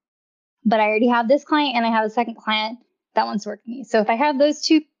out, but I already have this client and I have a second client that wants to work with me. So if I have those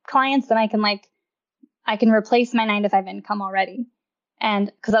two clients, then I can replace my 9 to 5 income already.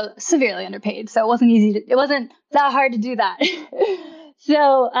 And because I was severely underpaid, so it wasn't that hard to do that.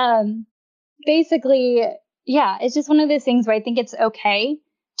 So basically, yeah, it's just one of those things where I think it's okay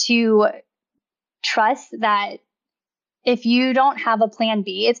to trust that if you don't have a plan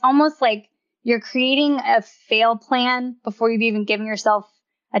B, it's almost like you're creating a fail plan before you've even given yourself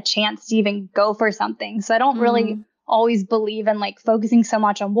a chance to even go for something. So I don't really always believe in like focusing so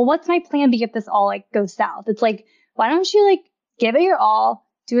much on, well, what's my plan B if this all like goes south? It's like, why don't you like give it your all,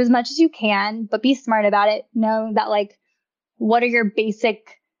 do as much as you can, but be smart about it. Know that like, what are your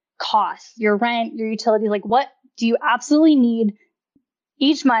basic costs, your rent, your utilities? Like, what do you absolutely need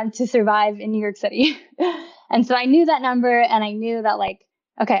each month to survive in New York City? And so I knew that number and I knew that like,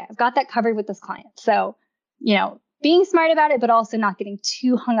 okay, I've got that covered with this client. So, being smart about it, but also not getting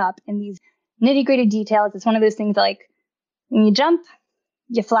too hung up in these nitty gritty details. It's one of those things that, like, when you jump,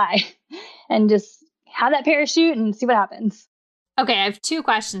 you fly and just have that parachute and see what happens. Okay, I have 2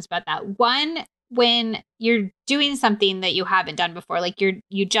 questions about that. One, when you're doing something that you haven't done before, like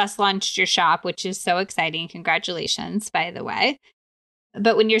you just launched your shop, which is so exciting. Congratulations, by the way.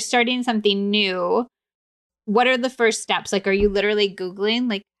 But when you're starting something new, what are the first steps? Like, are you literally Googling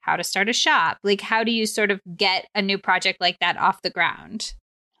like how to start a shop? Like, how do you sort of get a new project like that off the ground?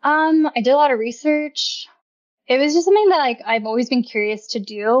 I did a lot of research. It was just something that like I've always been curious to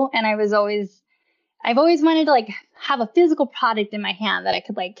do. And I've always wanted to like have a physical product in my hand that I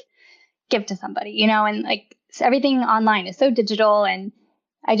could like give to somebody, and like everything online is so digital. And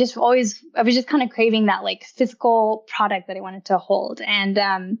I was just kind of craving that like physical product that I wanted to hold.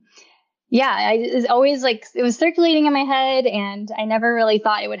 And, yeah, it was always like, it was circulating in my head and I never really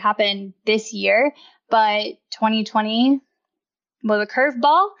thought it would happen this year, but 2020 was a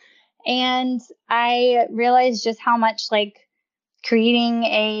curveball. And I realized just how much like creating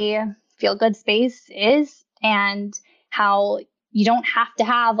a feel good space is and how you don't have to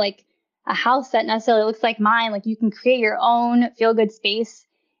have like a house that necessarily looks like mine. Like you can create your own feel good space.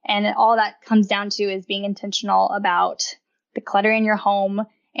 And all that comes down to is being intentional about the clutter in your home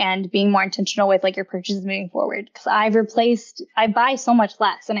and being more intentional with like your purchases moving forward. Cause I buy so much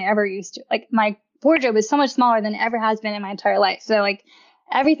less than I ever used to. Like my wardrobe is so much smaller than it ever has been in my entire life. So like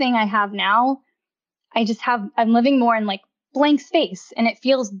everything I have now, I'm living more in like blank space and it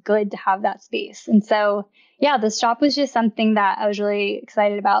feels good to have that space. And so, yeah, the shop was just something that I was really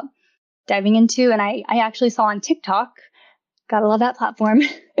excited about diving into. And I actually saw on TikTok, gotta love that platform.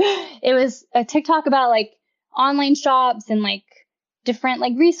 It was a TikTok about like online shops and like different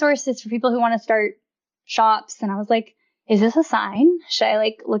like resources for people who want to start shops. And I was like, is this a sign? Should I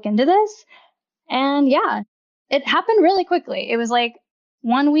like look into this? And yeah, it happened really quickly. It was like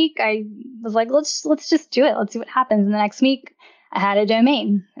 1 week I was like, let's just do it. Let's see what happens. And the next week I had a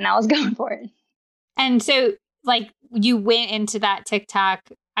domain and I was going for it. And so like you went into that TikTok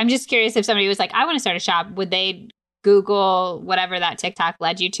I'm just curious if somebody was like, I want to start a shop, would they Google whatever that TikTok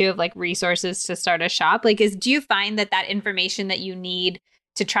led you to of like resources to start a shop? Like, do you find that that information that you need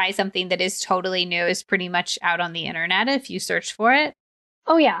to try something that is totally new is pretty much out on the internet if you search for it?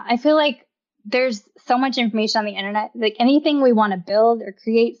 Oh, yeah. I feel like there's so much information on the internet. Like anything we want to build or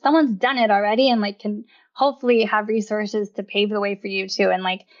create, someone's done it already and like can hopefully have resources to pave the way for you too. And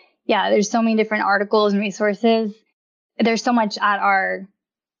like, yeah, there's so many different articles and resources. There's so much at our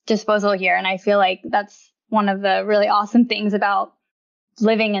disposal here. And I feel like that's one of the really awesome things about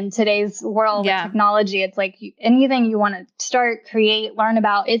living in today's world of technology. It's like anything you want to start, create, learn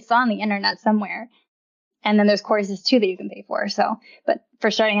about, it's on the internet somewhere. And then there's courses too that you can pay for. So, but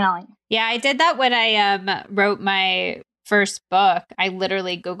for starting out. Yeah, I did that when I wrote my first book. I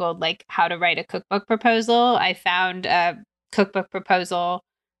literally Googled like how to write a cookbook proposal. I found a cookbook proposal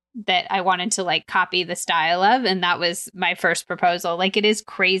that I wanted to like copy the style of. And that was my first proposal. Like it is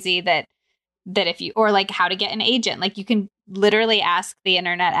crazy that if you, or like how to get an agent, like you can literally ask the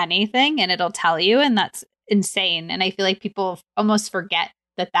internet anything and it'll tell you. And that's insane. And I feel like people almost forget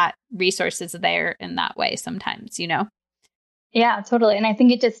that resource is there in that way sometimes, you know? Yeah, totally. And I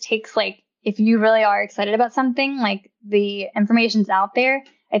think it just takes like, if you really are excited about something, like the information's out there.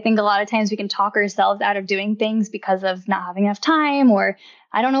 I think a lot of times we can talk ourselves out of doing things because of not having enough time, or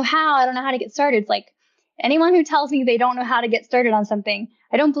I don't know how to get started. It's like anyone who tells me they don't know how to get started on something,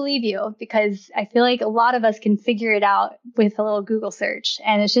 I don't believe you, because I feel like a lot of us can figure it out with a little Google search.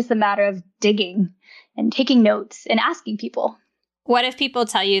 And it's just a matter of digging and taking notes and asking people. What if people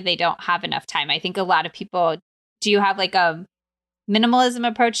tell you they don't have enough time? I think a lot of people, do you have like a minimalism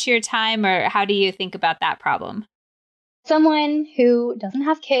approach to your time, or how do you think about that problem? Someone who doesn't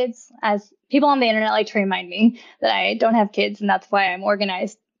have kids, as people on the internet like to remind me that I don't have kids and that's why I'm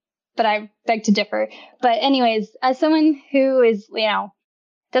organized, but I beg to differ. But anyways, as someone who is,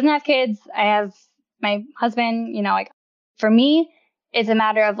 doesn't have kids, I have my husband, like for me, it's a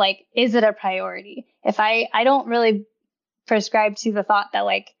matter of like, is it a priority? If I don't really prescribe to the thought that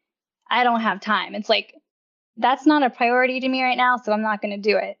like, I don't have time. It's like, that's not a priority to me right now, so I'm not going to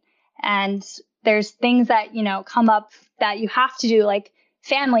do it. And there's things that, come up that you have to do, like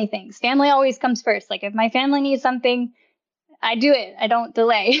family things. Family always comes first. Like if my family needs something, I do it. I don't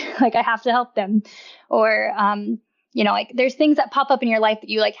delay. Like I have to help them. Or, like there's things that pop up in your life that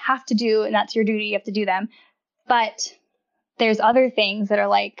you like have to do, and that's your duty. You have to do them. But there's other things that are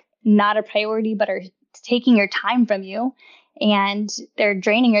like not a priority, but are taking your time from you, and they're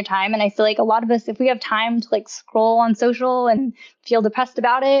draining your time. And I feel like a lot of us, if we have time to like scroll on social and feel depressed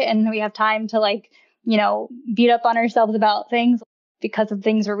about it, and we have time to like, beat up on ourselves about things because of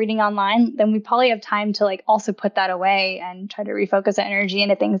things we're reading online, then we probably have time to like also put that away and try to refocus our energy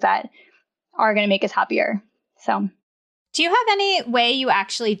into things that are going to make us happier. So do you have any way you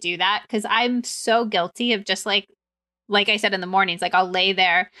actually do that? Because I'm so guilty of just like I said in the mornings, like I'll lay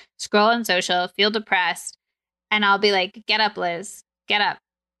there, scroll on social, feel depressed, and I'll be like, get up, Liz, get up,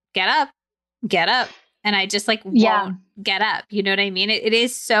 get up, get up. And I just like won't get up. You know what I mean? It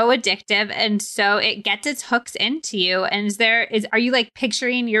is so addictive. And so it gets its hooks into you. And are you like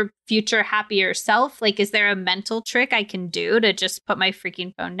picturing your future happier self? Like, is there a mental trick I can do to just put my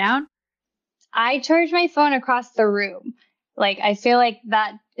freaking phone down? I charge my phone across the room. Like, I feel like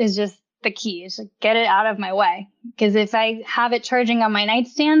that is just the key, is like get it out of my way. Because if I have it charging on my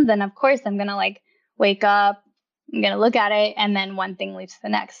nightstand, then of course I'm going to like wake up, I'm going to look at it, and then one thing leads to the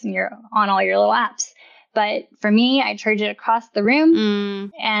next and you're on all your little apps. But for me, I charge it across the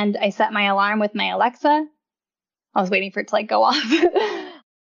room and I set my alarm with my Alexa. I was waiting for it to like go off.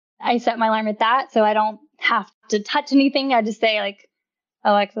 I set my alarm with that so I don't have to touch anything. I just say like,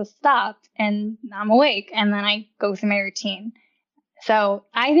 Alexa, stop, and I'm awake. And then I go through my routine. So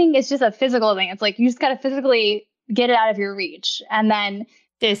I think it's just a physical thing. It's like you just got to physically get it out of your reach and then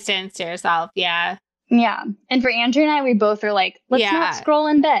distance yourself. Yeah. Yeah. And for Andrew and I, we both are like, let's not scroll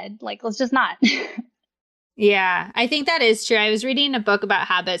in bed. Like, let's just not. Yeah, I think that is true. I was reading a book about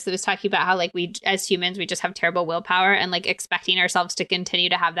habits that was talking about how like we as humans, we just have terrible willpower, and like expecting ourselves to continue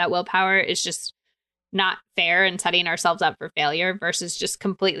to have that willpower is just not fair, and setting ourselves up for failure versus just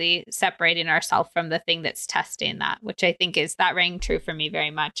completely separating ourselves from the thing that's testing that, which I think that rang true for me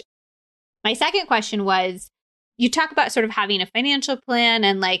very much. My second question was, you talk about sort of having a financial plan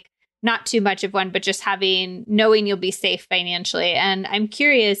and like not too much of one, but just knowing you'll be safe financially. And I'm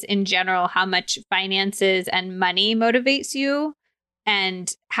curious in general, how much finances and money motivates you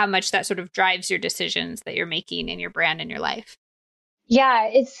and how much that sort of drives your decisions that you're making in your brand and your life. Yeah,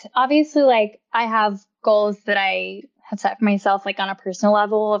 it's obviously like I have goals that I have set for myself, like on a personal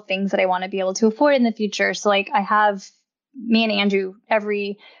level of things that I want to be able to afford in the future. So like I have me and Andrew,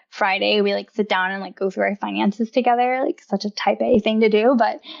 every Friday, we like sit down and like go through our finances together, like such a type A thing to do.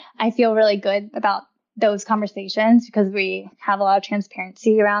 But I feel really good about those conversations because we have a lot of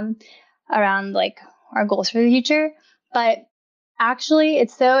transparency around like our goals for the future. But actually,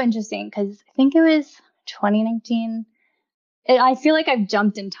 it's so interesting because I think it was 2019. I feel like I've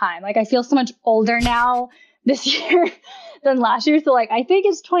jumped in time. Like I feel so much older now this year than last year. So like I think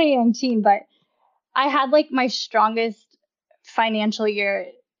it's 2019, but I had like my strongest financial year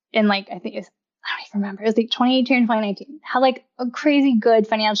in like I think it's I don't even remember. It was like 2018 and 2019. Had like a crazy good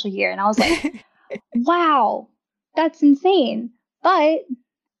financial year, and I was like, wow, that's insane. But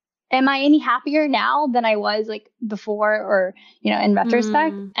am I any happier now than I was like before or, in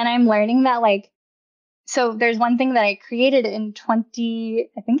retrospect? And I'm learning that like, so there's one thing that I created in I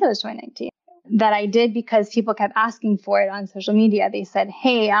think it was 2019, that I did because people kept asking for it on social media. They said,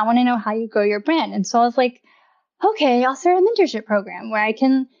 hey, I want to know how you grow your brand. And so I was like, okay, I'll start a mentorship program where I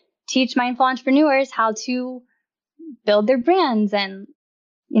can teach mindful entrepreneurs how to build their brands and,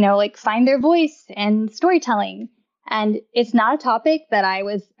 like find their voice and storytelling. And it's not a topic that I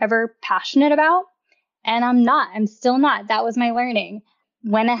was ever passionate about. And I'm still not. That was my learning.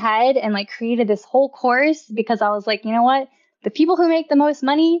 Went ahead and like created this whole course because I was like, you know what? The people who make the most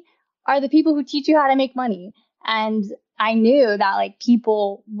money are the people who teach you how to make money. And I knew that like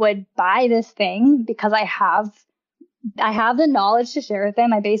people would buy this thing because I have the knowledge to share with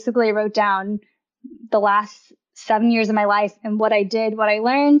them. I basically wrote down the last 7 years of my life and what I did, what I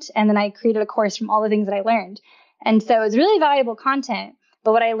learned, and then I created a course from all the things that I learned. And so it was really valuable content.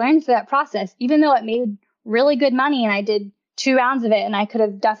 But what I learned through that process, even though it made really good money and I did 2 rounds of it and I could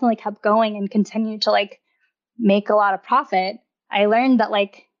have definitely kept going and continued to like make a lot of profit, I learned that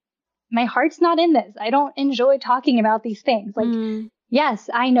like my heart's not in this. I don't enjoy talking about these things. Like, yes,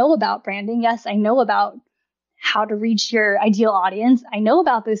 I know about branding. Yes, I know about how to reach your ideal audience. I know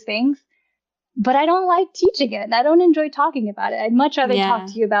about those things, but I don't like teaching it. I don't enjoy talking about it. I'd much rather talk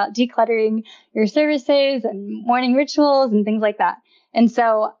to you about decluttering your services and morning rituals and things like that. And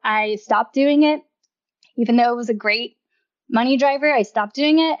so I stopped doing it, even though it was a great money driver. I stopped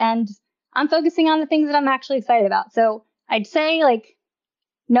doing it and I'm focusing on the things that I'm actually excited about. So I'd say like,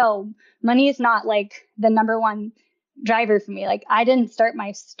 no, money is not like the number one driver for me. Like I didn't start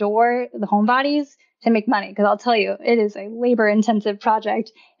my store, the Homebodies, to make money because I'll tell you, it is a labor intensive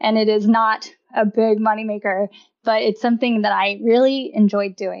project and it is not a big money maker, but it's something that I really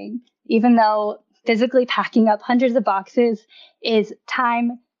enjoyed doing, even though physically packing up hundreds of boxes is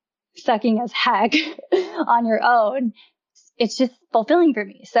time sucking as heck on your own. It's just fulfilling for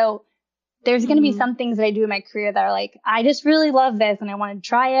me. So there's going to be some things that I do in my career that are like, I just really love this and I want to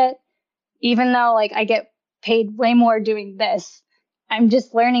try it, even though like I get paid way more doing this. I'm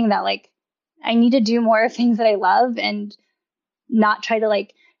just learning that like I need to do more things that I love and not try to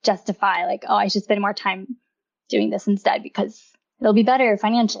like justify like, oh, I should spend more time doing this instead because it'll be better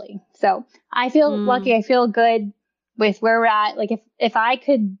financially. So I feel lucky. I feel good with where we're at. Like if I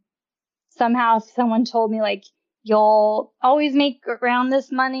could somehow, if someone told me like, you'll always make around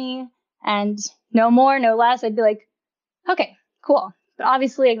this money and no more, no less, I'd be like, okay, cool. But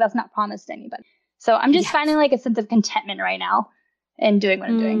obviously like, that's not promised to anybody. So I'm just finding like a sense of contentment right now in doing what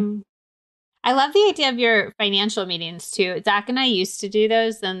I'm doing. I love the idea of your financial meetings too. Zach and I used to do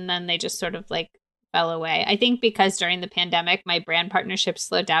those and then they just sort of like fell away. I think because during the pandemic, my brand partnerships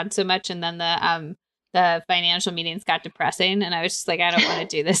slowed down so much and then the financial meetings got depressing and I was just like, I don't want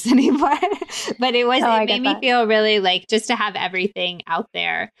to do this anymore. But it made me feel really like just to have everything out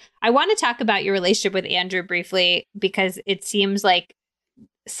there. I want to talk about your relationship with Andrew briefly because it seems like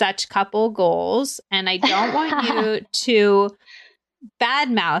such couple goals and I don't want you to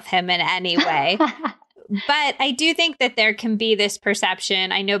badmouth him in any way. But I do think that there can be this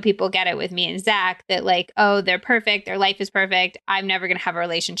perception. I know people get it with me and Zach that like, oh, they're perfect. Their life is perfect. I'm never going to have a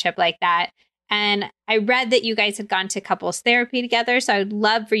relationship like that. And I read that you guys had gone to couples therapy together. So I would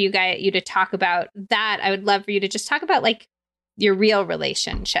love for you to talk about that. I would love for you to just talk about like your real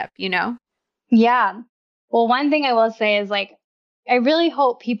relationship, Yeah. Well, one thing I will say is like, I really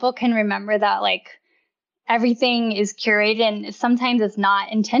hope people can remember that like everything is curated and sometimes it's not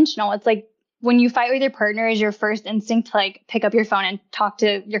intentional. It's like when you fight with your partner, is your first instinct to like pick up your phone and talk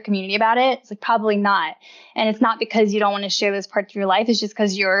to your community about it? It's like probably not. And it's not because you don't want to share those parts of your life. It's just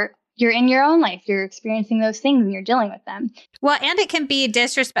because you're in your own life. You're experiencing those things and you're dealing with them. Well, and it can be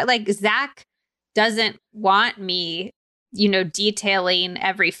disrespect. Like Zach doesn't want me, detailing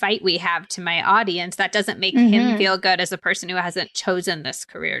every fight we have to my audience. That doesn't make him feel good as a person who hasn't chosen this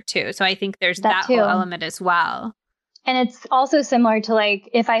career too. So I think there's that whole element as well. And it's also similar to like,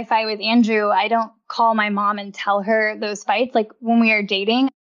 if I fight with Andrew, I don't call my mom and tell her those fights. Like when we were dating,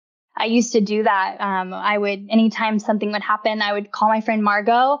 I used to do that. I would, anytime something would happen, I would call my friend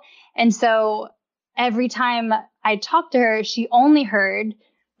Margot. And so every time I talked to her, she only heard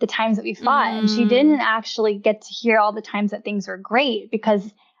the times that we fought. And she didn't actually get to hear all the times that things were great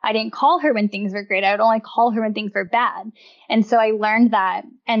because I didn't call her when things were great. I would only call her when things were bad. And so I learned that.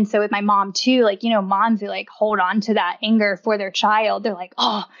 And so with my mom too, like, moms, they like hold on to that anger for their child. They're like,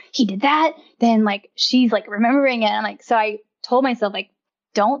 oh, he did that. Then like, she's like remembering it. And I'm like, so I told myself like,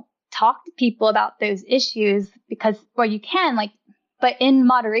 don't talk to people about those issues because, well, you can like, but in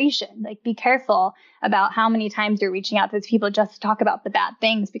moderation, like be careful about how many times you're reaching out to those people just to talk about the bad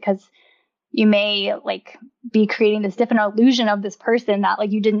things, because you may like be creating this different illusion of this person that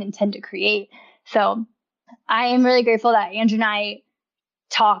like you didn't intend to create. So I am really grateful that Andrew and I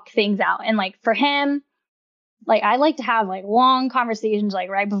talk things out. And like for him, like I like to have like long conversations like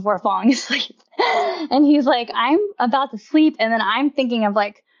right before falling asleep. And he's like, I'm about to sleep. And then I'm thinking of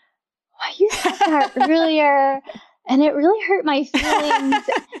like, well, you said that earlier and it really hurt my feelings.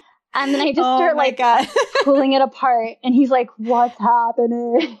 And then I just start like pulling it apart. And he's like, what's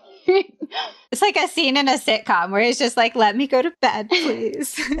happening? It's like a scene in a sitcom where it's just like, let me go to bed,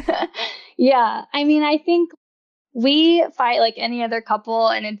 please. Yeah. I mean, I think we fight like any other couple,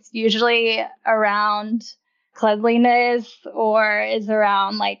 and it's usually around cleanliness or is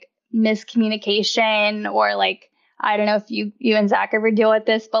around like miscommunication, or like, I don't know if you and Zach ever deal with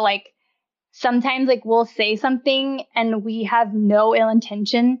this, but like sometimes like we'll say something and we have no ill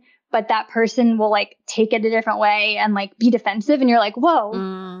intention, but that person will like take it a different way and like be defensive. And you're like,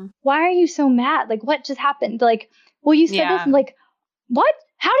 whoa, why are you so mad? Like, what just happened? Like, well, you said this, and like, what?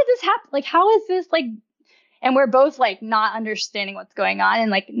 How did this happen? Like, how is this like? And we're both like not understanding what's going on. And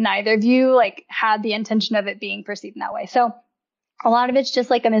like neither of you like had the intention of it being perceived in that way. So a lot of it's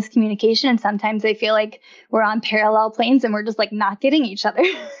just like a miscommunication. And sometimes I feel like we're on parallel planes and we're just like not getting each other.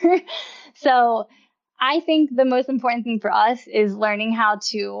 So I think the most important thing for us is learning how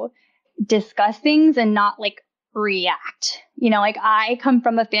to discuss things and not like react. Like I come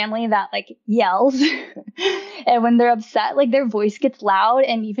from a family that like yells and when they're upset, like their voice gets loud.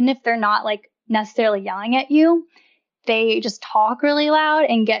 And even if they're not like necessarily yelling at you, they just talk really loud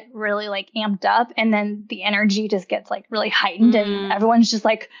and get really like amped up. And then the energy just gets like really heightened and everyone's just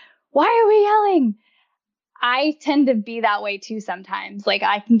like, why are we yelling? I tend to be that way too sometimes. Like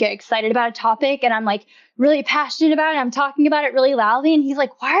I can get excited about a topic and I'm like really passionate about it. I'm talking about it really loudly. And he's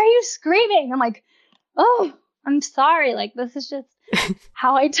like, why are you screaming? I'm like, oh, I'm sorry. Like this is just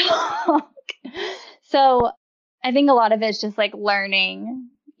how I talk. So I think a lot of it's just like learning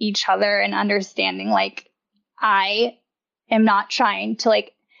each other and understanding like I am not trying to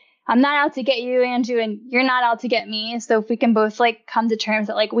like, I'm not out to get you, Andrew, and you're not out to get me. So if we can both like come to terms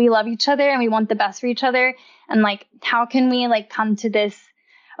that like we love each other and we want the best for each other, and like how can we like come to this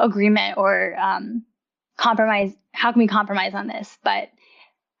agreement or compromise? How can we compromise on this? But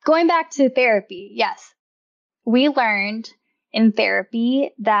going back to therapy, yes, we learned in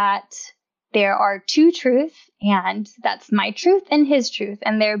therapy that there are two truths, and that's my truth and his truth,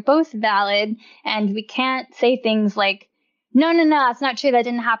 and they're both valid. And we can't say things like, no, it's not true. That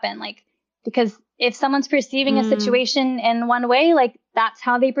didn't happen. Like, because if someone's perceiving a situation in one way, like that's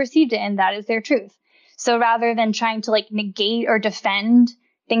how they perceived it and that is their truth. So rather than trying to like negate or defend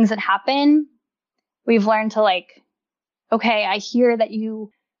things that happen, we've learned to like, okay, I hear that you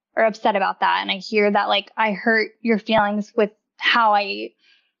are upset about that. And I hear that like I hurt your feelings with how I'm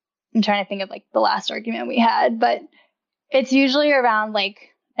trying to think of like the last argument we had, but it's usually around like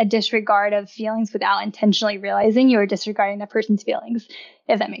a disregard of feelings without intentionally realizing you were disregarding the person's feelings,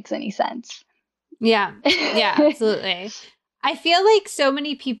 if that makes any sense. Yeah. Yeah, absolutely. I feel like so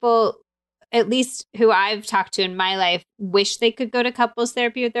many people, at least who I've talked to in my life, wish they could go to couples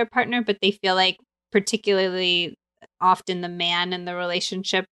therapy with their partner, but they feel like particularly often the man in the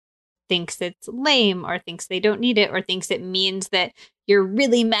relationship thinks it's lame or thinks they don't need it or thinks it means that you're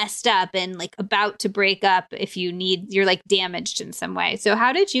really messed up and like about to break up if you're like damaged in some way. So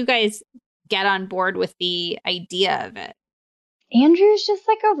how did you guys get on board with the idea of it? Andrew's just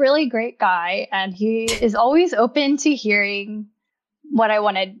like a really great guy, and he is always open to hearing what I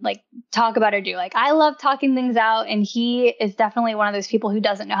want to like talk about or do. Like I love talking things out, and he is definitely one of those people who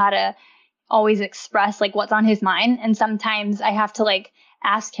doesn't know how to always express like what's on his mind. And sometimes I have to like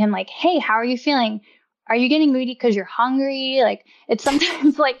ask him like, hey, how are you feeling? Are you getting moody because you're hungry? Like it's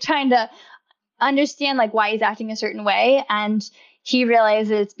sometimes like trying to understand like why he's acting a certain way. And he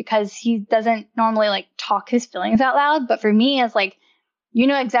realizes it's because he doesn't normally like talk his feelings out loud. But for me, it's like you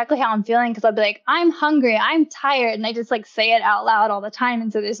know exactly how I'm feeling. Cause I'll be like, I'm hungry, I'm tired. And I just like say it out loud all the time.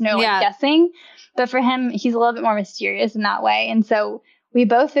 And so there's no like guessing. But for him, he's a little bit more mysterious in that way. And so we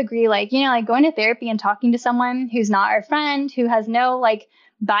both agree, like, you know, like going to therapy and talking to someone who's not our friend, who has no like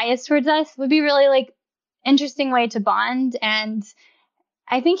bias towards us would be really like interesting way to bond. And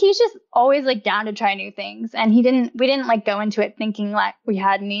I think he's just always like down to try new things. And we didn't like go into it thinking like we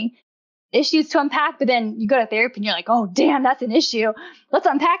had any issues to unpack, but then you go to therapy and you're like, oh, damn, that's an issue. Let's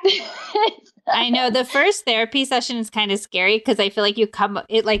unpack this. I know the first therapy session is kind of scary because I feel like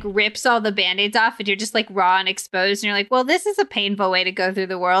it like rips all the Band-Aids off and you're just like raw and exposed. And you're like, well, this is a painful way to go through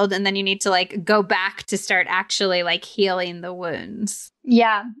the world. And then you need to like go back to start actually like healing the wounds.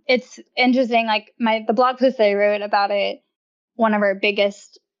 Yeah, it's interesting. Like the blog post that I wrote about it, one of our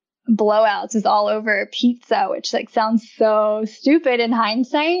biggest blowouts is all over pizza, which like sounds so stupid in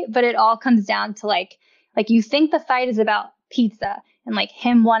hindsight, but it all comes down to like you think the fight is about pizza and like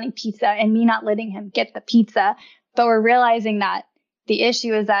him wanting pizza and me not letting him get the pizza. But we're realizing that the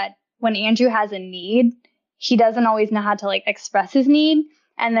issue is that when Andrew has a need, he doesn't always know how to like express his need.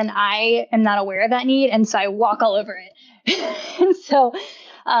 And then I am not aware of that need. And so I walk all over it. And so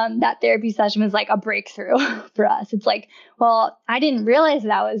that therapy session was like a breakthrough for us. It's like, well, I didn't realize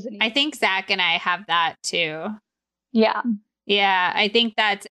that was an I think Zach and I have that too. Yeah. Yeah, I think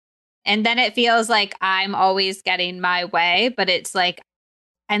that's, and then it feels like I'm always getting my way, but it's like,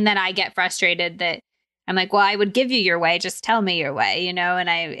 and then I get frustrated that I'm like, well, I would give you your way. Just tell me your way, you know? And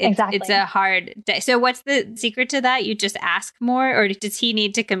it's a hard day. So what's the secret to that? You just ask more, or does he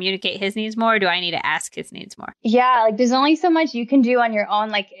need to communicate his needs more? Or do I need to ask his needs more? Yeah. Like there's only so much you can do on your own.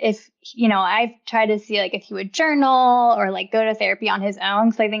 Like if, you know, I've tried to see like if he would journal or like go to therapy on his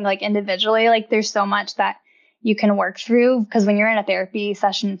own. Cause I think like individually, like there's so much that you can work through. Cause when you're in a therapy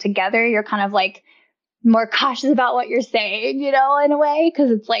session together, you're kind of like more cautious about what you're saying, you know, in a way.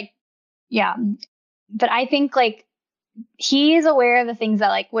 Cause it's like, yeah. But I think like he is aware of the things that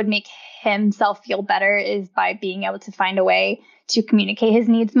like would make himself feel better is by being able to find a way to communicate his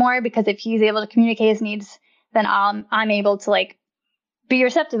needs more. Because if he's able to communicate his needs, then I'm able to like be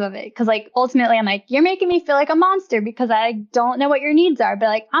receptive of it. Cause like ultimately I'm like, you're making me feel like a monster because I don't know what your needs are. But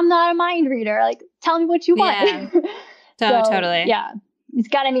like, I'm not a mind reader. Like, tell me what you want. Yeah. Totally. Yeah. It's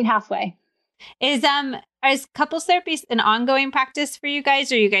got to meet halfway. Is couples therapy an ongoing practice for you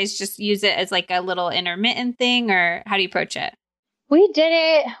guys, or you guys just use it as like a little intermittent thing, or how do you approach it? We did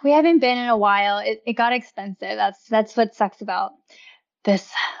it. We haven't been in a while. It got expensive. That's what sucks about this.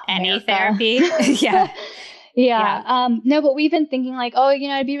 Any America. Therapy. Yeah. No, but we've been thinking like, oh, you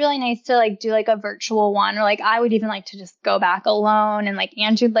know, it'd be really nice to like do like a virtual one, or like I would even like to just go back alone, and like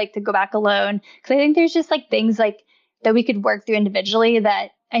Andrew'd like to go back alone, because I think there's just like things like that we could work through individually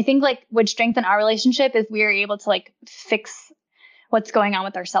that I think like would strengthen our relationship if we were able to like fix what's going on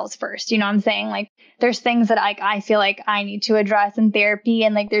with ourselves first. You know what I'm saying? Like there's things that I feel like I need to address in therapy,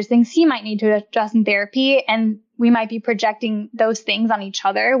 and like there's things he might need to address in therapy, and we might be projecting those things on each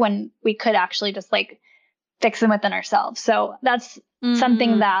other when we could actually just like fix them within ourselves. So that's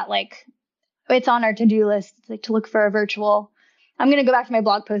something that like it's on our to-do list, like to look for a virtual. I'm going to go back to my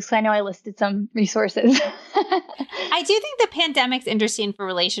blog post because I know I listed some resources. I do think the pandemic's interesting for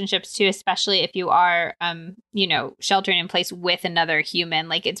relationships too, especially if you are, you know, sheltering in place with another human.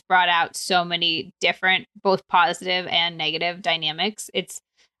 Like it's brought out so many different, both positive and negative dynamics.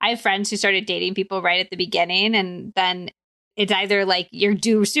 I have friends who started dating people right at the beginning, and then it's either like you're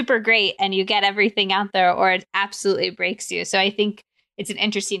do super great and you get everything out there, or it absolutely breaks you. So I think it's an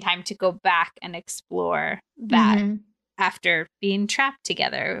interesting time to go back and explore that. After being trapped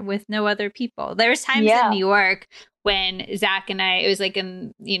together with no other people. There was times in New York when Zach and it was like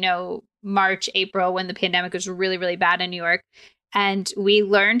in, you know, March, April, when the pandemic was really, really bad in New York. And we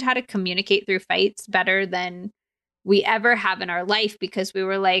learned how to communicate through fights better than we ever have in our life, because we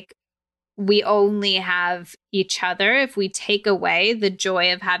were like, we only have each other. If we take away the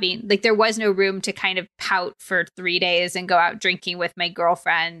joy of having, like, there was no room to kind of pout for 3 days and go out drinking with my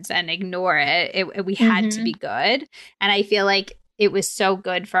girlfriends and ignore it. We had to be good. And I feel like it was so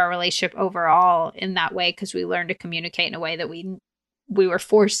good for our relationship overall in that way, because we learned to communicate in a way that we were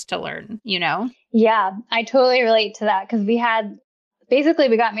forced to learn, you know? Yeah, I totally relate to that, because we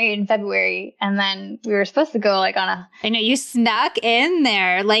got married in February, and then we were supposed to go like on a... I know you snuck in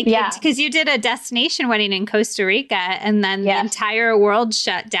there, like, because you did a destination wedding in Costa Rica, and then the entire world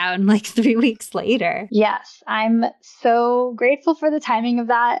shut down like 3 weeks later. Yes, I'm so grateful for the timing of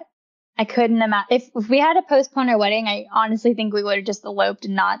that. I couldn't imagine if we had to postpone our wedding. I honestly think we would have just eloped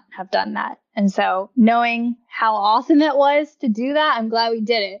and not have done that. And so knowing how awesome it was to do that, I'm glad we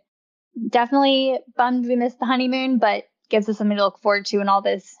did it. Definitely bummed we missed the honeymoon, but gives us something to look forward to when all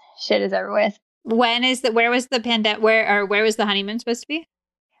this shit is over with. Where was the pandemic, where was the honeymoon supposed to be?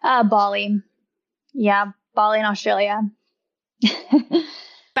 Bali. Yeah, Bali in Australia.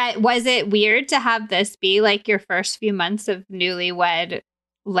 But was it weird to have this be like your first few months of newlywed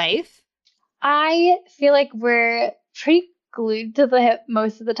life? I feel like we're pretty glued to the hip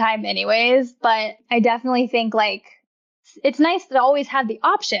most of the time anyways, but I definitely think like it's nice to always have the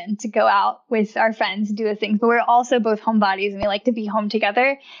option to go out with our friends and do the things, but we're also both homebodies and we like to be home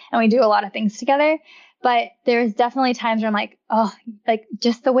together and we do a lot of things together. But there's definitely times where I'm like, oh, like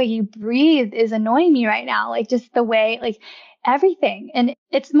just the way you breathe is annoying me right now. Like just the way, like everything. And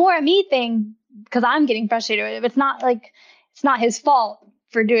it's more a me thing because I'm getting frustrated with it. It's not like, it's not his fault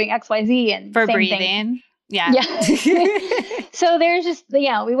for doing XYZ and For same breathing. thing. Yeah. So there's just,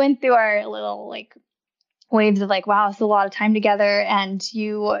 yeah, we went through our little like waves of like, wow, it's a lot of time together. And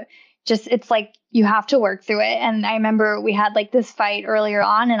you just, it's like you have to work through it. And I remember we had like this fight earlier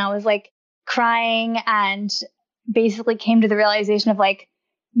on and I was like crying and basically came to the realization of like,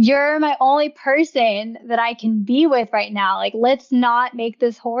 you're my only person that I can be with right now. Like, let's not make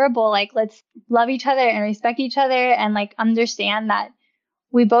this horrible. Like, let's love each other and respect each other and like understand that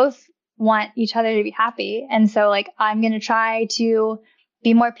we both want each other to be happy. And so like, I'm going to try to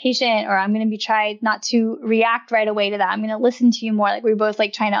be more patient or I'm going to be trying not to react right away to that. I'm going to listen to you more. Like we're both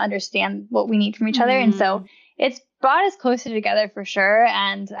like trying to understand what we need from each other. And so it's brought us closer together for sure.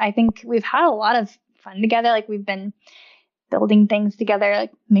 And I think we've had a lot of fun together. Like we've been building things together,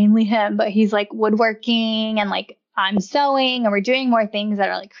 like mainly him, but he's like woodworking and like I'm sewing and we're doing more things that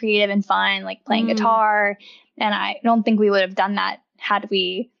are like creative and fun, like playing guitar. And I don't think we would have done that had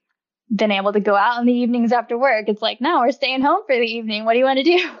we been able to go out in the evenings after work. It's like, no, we're staying home for the evening. What do you want to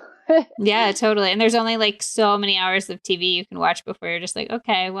do? Yeah, totally. And there's only like so many hours of TV you can watch before you're just like,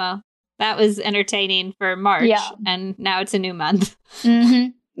 okay, well, that was entertaining for March and now it's a new month.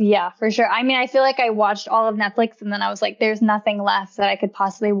 Yeah, for sure. I mean, I feel like I watched all of Netflix and then I was like, there's nothing left that I could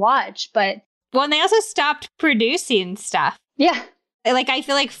possibly watch. But well, and they also stopped producing stuff. Yeah. Like, I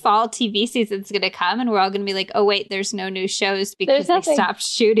feel like fall TV season's going to come and we're all going to be like, oh, wait, there's no new shows because they stopped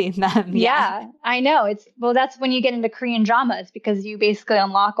shooting them. Yeah, I know. Well, that's when you get into Korean dramas because you basically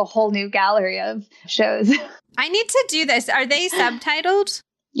unlock a whole new gallery of shows. I need to do this. Are they subtitled?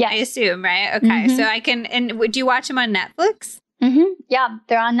 Yeah. I assume, right? Okay. So I can, and would you watch them on Netflix? Yeah,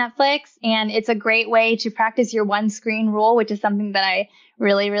 they're on Netflix and it's a great way to practice your one screen rule, which is something that I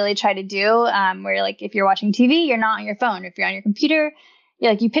really, really try to do. Where like if you're watching TV, you're not on your phone. If you're on your computer,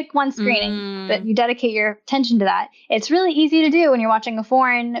 you pick one screen but you dedicate your attention to that. It's really easy to do when you're watching a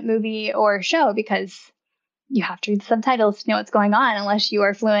foreign movie or show because you have to read the subtitles to know what's going on unless you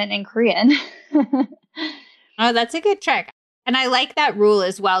are fluent in Korean. Oh, that's a good trick. And I like that rule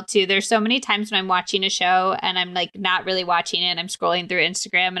as well, too. There's so many times when I'm watching a show and I'm like not really watching it. And I'm scrolling through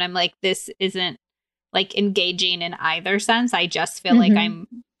Instagram and I'm like, this isn't like engaging in either sense. I just feel like I'm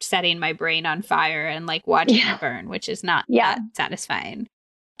setting my brain on fire and like watching it burn, which is not that satisfying.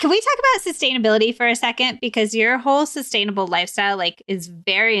 Can we talk about sustainability for a second? Because your whole sustainable lifestyle like is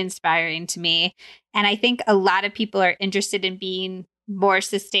very inspiring to me. And I think a lot of people are interested in being more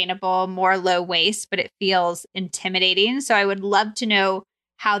sustainable, more low waste, but it feels intimidating. So I would love to know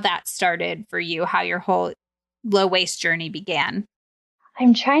how that started for you, how your whole low waste journey began.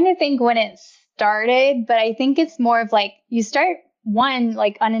 I'm trying to think when it started, but I think it's more of like you start one,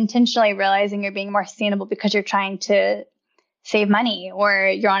 like unintentionally realizing you're being more sustainable because you're trying to save money or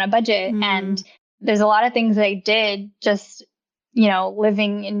you're on a budget. And there's a lot of things that I did just,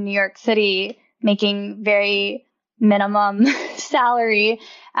 living in New York City, making very minimum salary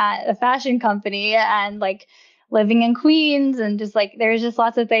at a fashion company and like living in Queens and just like there's just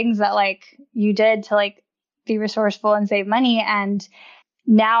lots of things that like you did to like be resourceful and save money. And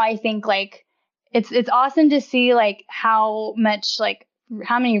now I think like it's awesome to see like how much like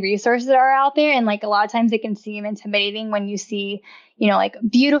how many resources are out there. And like a lot of times it can seem intimidating when you see, like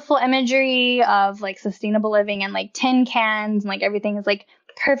beautiful imagery of like sustainable living and like tin cans and like everything is like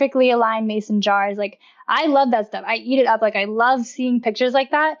perfectly aligned mason jars. Like I love that stuff. I eat it up. Like I love seeing pictures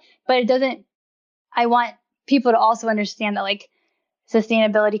like that, but I want people to also understand that like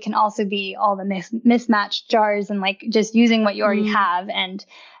sustainability can also be all the mismatched jars and like just using what you already have. And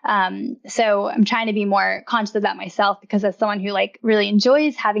so I'm trying to be more conscious of that myself because as someone who like really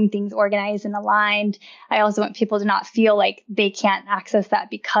enjoys having things organized and aligned, I also want people to not feel like they can't access that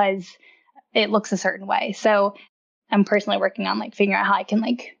because it looks a certain way. So I'm personally working on like figuring out how I can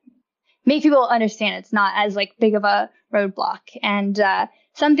like make people understand it's not as like big of a roadblock. And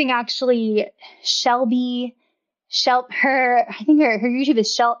something actually I think her YouTube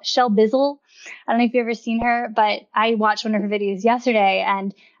is Shell Bizzle. I don't know if you've ever seen her, but I watched one of her videos yesterday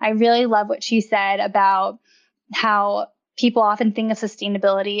and I really love what she said about how people often think of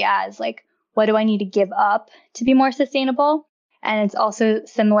sustainability as like, what do I need to give up to be more sustainable? And it's also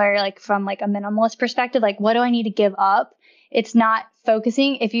similar, like from like a minimalist perspective, like what do I need to give up? It's not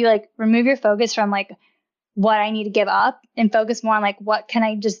focusing. If you like remove your focus from like what I need to give up and focus more on like what can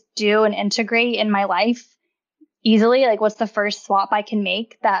I just do and integrate in my life easily, like what's the first swap I can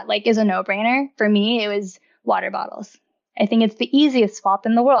make that like is a no-brainer. For me, it was water bottles. I think it's the easiest swap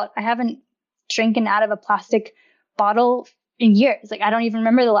in the world. I haven't drinking out of a plastic bottle in years. Like I don't even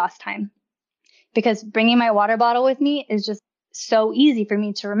remember the last time, because bringing my water bottle with me is just so easy for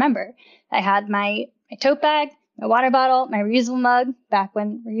me to remember. I had my tote bag, my water bottle, my reusable mug, back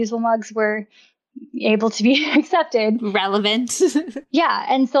when reusable mugs were able to be accepted. Relevant. Yeah.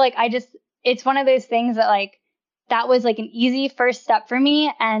 And so like it's one of those things that like that was like an easy first step for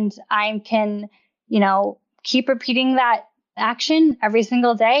me. And I can, keep repeating that action every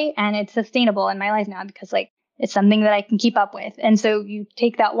single day. And it's sustainable in my life now because like it's something that I can keep up with. And so you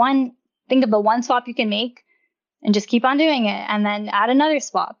take that one, think of the one swap you can make and just keep on doing it and then add another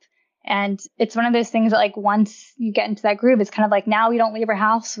swap. And it's one of those things that like once you get into that groove, it's kind of like now we don't leave our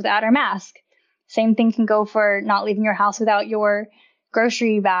house without our mask. Same thing can go for not leaving your house without your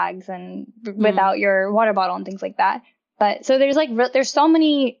grocery bags and without your water bottle and things like that. But so there's so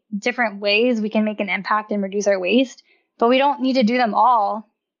many different ways we can make an impact and reduce our waste, but we don't need to do them all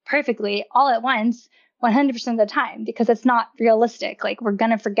perfectly all at once 100% of the time because it's not realistic. Like we're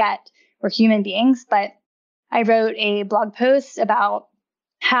going to forget we're human beings. But I wrote a blog post about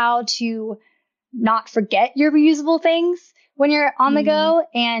how to not forget your reusable things when you're on the go.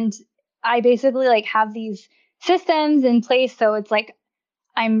 And I basically like have these systems in place. So it's like,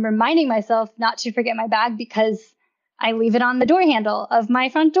 I'm reminding myself not to forget my bag because I leave it on the door handle of my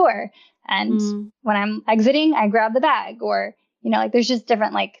front door. And when I'm exiting, I grab the bag or, like there's just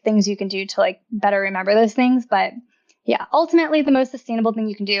different like things you can do to like better remember those things. But yeah, ultimately the most sustainable thing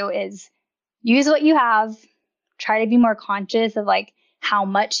you can do is use what you have, try to be more conscious of like how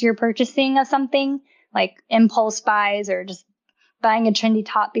much you're purchasing of something, like impulse buys or just buying a trendy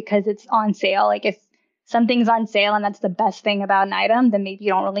top because it's on sale. Like if something's on sale and that's the best thing about an item, then maybe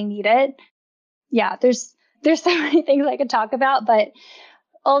you don't really need it. Yeah, there's so many things I could talk about, but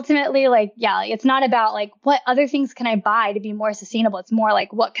ultimately, like, yeah, like, it's not about like what other things can I buy to be more sustainable. It's more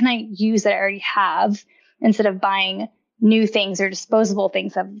like what can I use that I already have instead of buying new things or disposable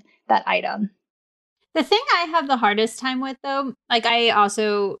things of that item. The thing I have the hardest time with, though, like I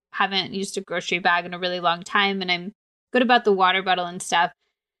also haven't used a grocery bag in a really long time, and I'm good about the water bottle and stuff.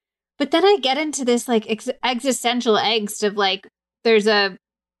 But then I get into this like existential angst of like, there's a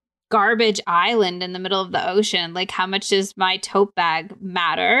garbage island in the middle of the ocean. Like, how much does my tote bag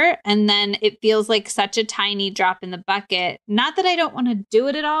matter? And then it feels like such a tiny drop in the bucket. Not that I don't want to do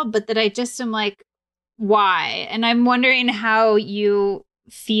it at all, but that I just am like, why? And I'm wondering how you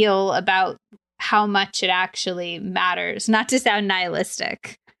feel about how much it actually matters, not to sound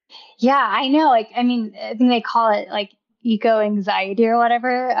nihilistic. Yeah, I know. Like, I mean, I think they call it like eco anxiety or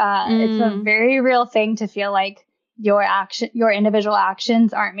whatever. It's a very real thing to feel like your individual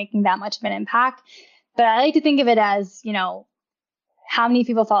actions aren't making that much of an impact. But I like to think of it as, how many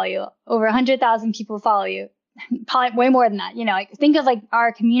people follow you? Over 100,000 people follow you. Probably way more than that. Like think of like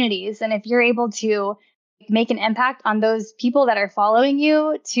our communities. And if you're able to make an impact on those people that are following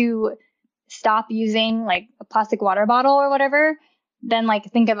you to stop using like a plastic water bottle or whatever, then like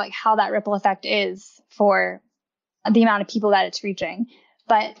think of like how that ripple effect is for the amount of people that it's reaching.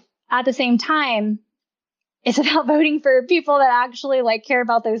 But at the same time, it's about voting for people that actually like care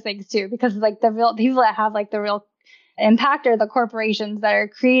about those things too, because like the real people that have like the real impact are the corporations that are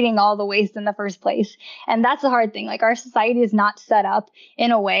creating all the waste in the first place. And that's the hard thing. Like our society is not set up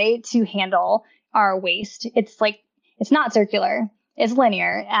in a way to handle our waste. It's like, it's not circular. It's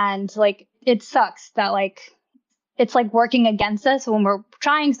linear. And like, it sucks that like, it's like working against us when we're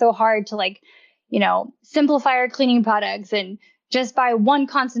trying so hard to like, simplify our cleaning products and just buy one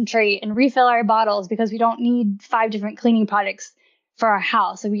concentrate and refill our bottles because we don't need 5 different cleaning products for our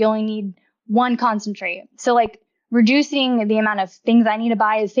house. So we only need one concentrate. So like reducing the amount of things I need to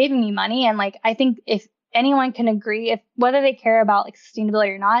buy is saving me money. And like, I think if anyone can agree, if whether they care about like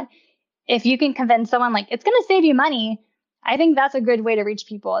sustainability or not, if you can convince someone like it's going to save you money, I think that's a good way to reach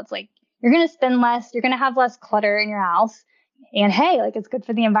people. It's like, you're going to spend less, you're going to have less clutter in your house. And hey, like it's good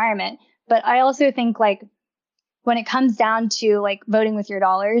for the environment. But I also think like when it comes down to like voting with your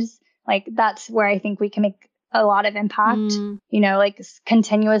dollars, like that's where I think we can make a lot of impact, like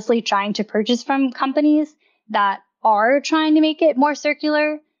continuously trying to purchase from companies that are trying to make it more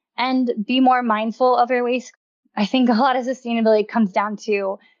circular and be more mindful of their waste. I think a lot of sustainability comes down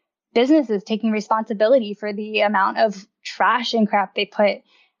to businesses taking responsibility for the amount of trash and crap they put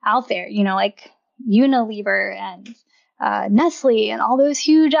out there, like Unilever and Nestle and all those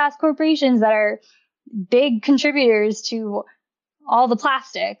huge ass corporations that are big contributors to all the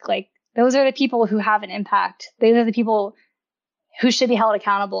plastic. Like, those are the people who have an impact. Those are the people who should be held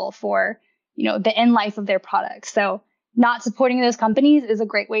accountable for, the end life of their products. So not supporting those companies is a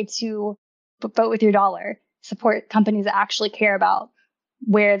great way to vote with your dollar. Support companies that actually care about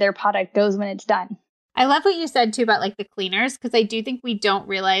where their product goes when it's done. I love what you said too about like the cleaners, because I do think we don't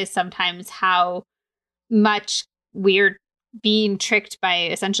realize sometimes how much we're being tricked by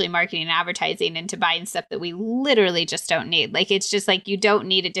essentially marketing and advertising into buying stuff that we literally just don't need. Like, it's just like, you don't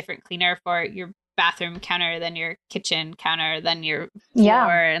need a different cleaner for your bathroom counter than your kitchen counter than your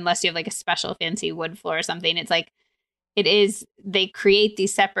floor, unless you have like a special fancy wood floor or something. It's like, they create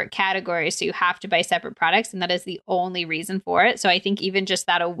these separate categories, so you have to buy separate products, and that is the only reason for it. So I think even just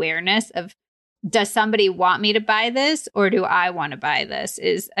that awareness of, does somebody want me to buy this or do I want to buy this,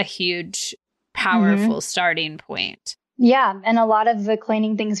 is a huge, powerful starting point. Yeah. And a lot of the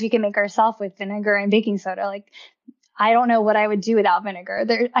cleaning things we can make ourselves with vinegar and baking soda. Like, I don't know what I would do without vinegar.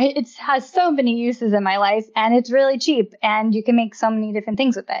 It has so many uses in my life, and it's really cheap, and you can make so many different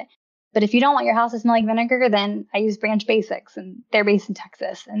things with it. But if you don't want your house to smell like vinegar, then I use Branch Basics, and they're based in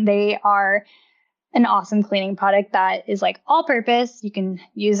Texas, and they are an awesome cleaning product that is like all purpose. You can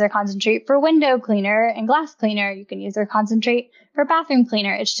use their concentrate for window cleaner and glass cleaner. You can use their concentrate for bathroom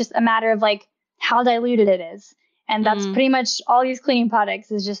cleaner. It's just a matter of like how diluted it is. And that's pretty much all these cleaning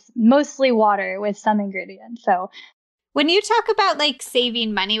products, is just mostly water with some ingredients. So when you talk about like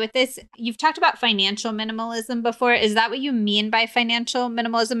saving money with this, you've talked about financial minimalism before. Is that what you mean by financial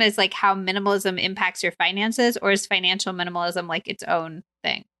minimalism? Is like how minimalism impacts your finances, or is financial minimalism like its own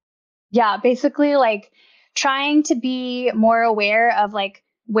thing? Yeah, basically like trying to be more aware of like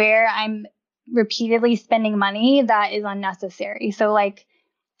where I'm repeatedly spending money that is unnecessary. So like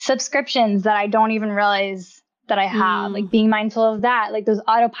subscriptions that I don't even realize that I have, like being mindful of that, like those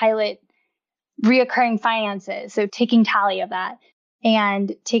autopilot reoccurring finances. So taking tally of that,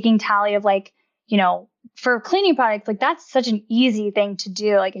 and taking tally of like, for cleaning products, like that's such an easy thing to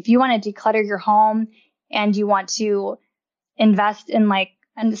do. Like, if you want to declutter your home and you want to invest in like,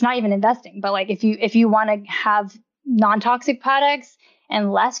 and it's not even investing, but like if you want to have non-toxic products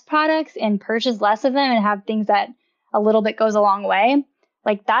and less products and purchase less of them and have things that a little bit goes a long way,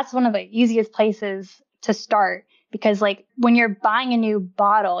 like that's one of the easiest places to start. Because like when you're buying a new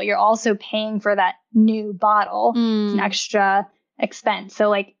bottle, you're also paying for that new bottle. It's an extra expense. So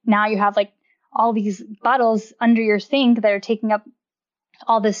like now you have like all these bottles under your sink that are taking up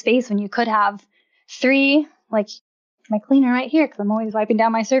all this space when you could have 3, like my cleaner right here, because I'm always wiping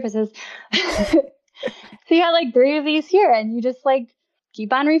down my surfaces. So you have like 3 of these here, and you just like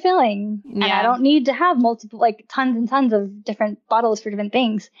keep on refilling. Yeah. And I don't need to have multiple, like tons and tons of different bottles for different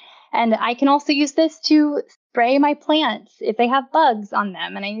things. And I can also use this to spray my plants if they have bugs on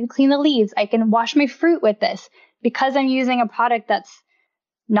them and I need to clean the leaves. I can wash my fruit with this. Because I'm using a product that's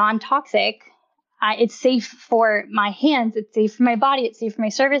non-toxic, it's safe for my hands, it's safe for my body, it's safe for my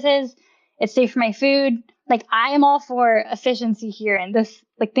services, it's safe for my food. Like, I am all for efficiency here. And this,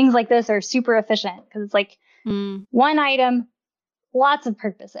 like, things like this are super efficient because it's like one item, lots of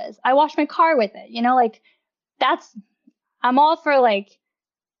purposes. I wash my car with it, like I'm all for like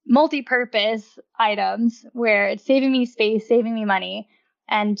multi-purpose items where it's saving me space, saving me money.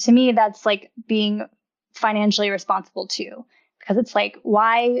 And to me, that's like being financially responsible too, because it's like,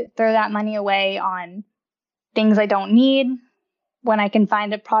 why throw that money away on things I don't need when I can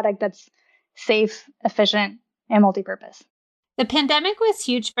find a product that's safe, efficient, and multi-purpose? The pandemic was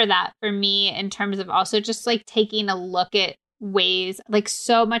huge for that for me, in terms of also just like taking a look at ways, like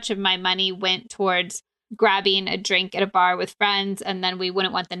so much of my money went towards grabbing a drink at a bar with friends, and then we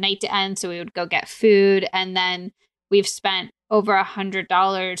wouldn't want the night to end, so we would go get food. And then we've spent over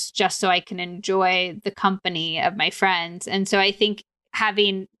 $100 just so I can enjoy the company of my friends. And so I think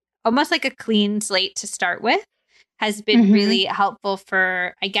having almost like a clean slate to start with has been really helpful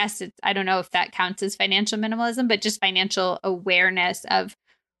for, I guess I don't know if that counts as financial minimalism, but just financial awareness of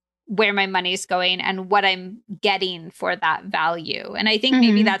where my money is going and what I'm getting for that value. And I think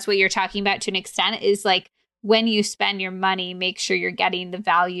maybe that's what you're talking about to an extent, is like, when you spend your money, make sure you're getting the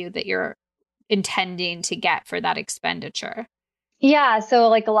value that you're intending to get for that expenditure. Yeah. So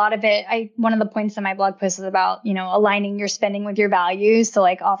like a lot of it, one of the points in my blog post is about, aligning your spending with your values. So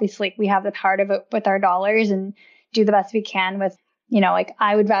like, obviously we have the power to vote with our dollars and do the best we can with, like,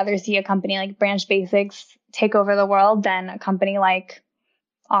 I would rather see a company like Branch Basics take over the world than a company like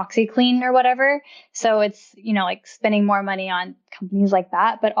OxyClean or whatever. So it's, like spending more money on companies like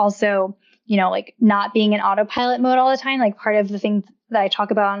that, but also, like not being in autopilot mode all the time. Like part of the things that I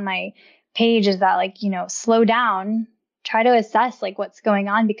talk about on my page is that like, slow down, try to assess like what's going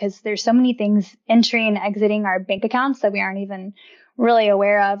on, because there's so many things entering and exiting our bank accounts that we aren't even really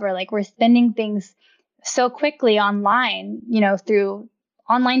aware of, or like we're spending things so quickly online, through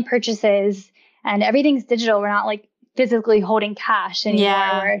online purchases, and everything's digital. We're not like physically holding cash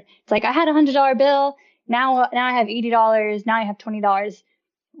anymore, where it's like I had $100 bill. Now I have $80. Now I have $20.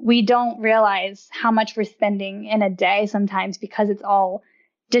 We don't realize how much we're spending in a day sometimes because it's all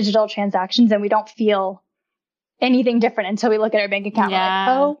digital transactions, and we don't feel anything different until we look at our bank account. We're like,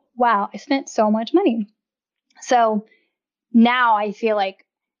 oh, wow, I spent so much money. So now I feel like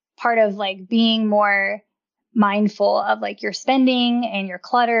part of like being more mindful of like your spending and your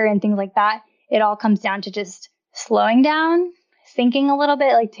clutter and things like that, it all comes down to just slowing down, thinking a little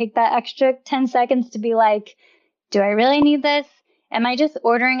bit, like take that extra 10 seconds to be like, do I really need this? Am I just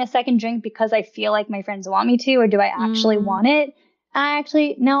ordering a second drink because I feel like my friends want me to, or do I actually want it?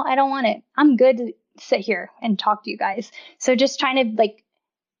 No, I don't want it. I'm good to sit here and talk to you guys. So just trying to like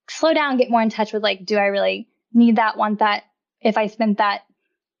slow down, get more in touch with like, do I really need that, want that? If I spent that,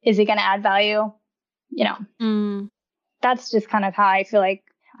 is it going to add value? That's just kind of how I feel like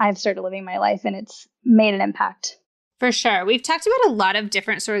I've started living my life, and it's made an impact. For sure. We've talked about a lot of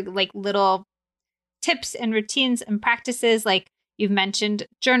different sort of like little tips and routines and practices. Like you've mentioned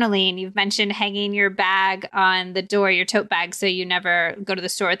journaling, you've mentioned hanging your bag on the door, your tote bag, so you never go to the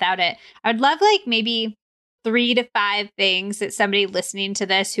store without it. I would love like maybe 3 to 5 things that somebody listening to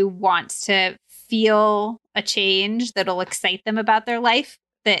this who wants to feel a change that'll excite them about their life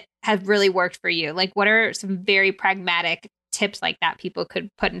that have really worked for you. Like what are some very pragmatic tips like that people could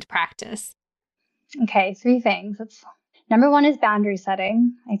put into practice? Okay, 3 things. Number 1 is boundary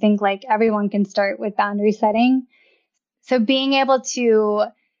setting. I think like everyone can start with boundary setting. So being able to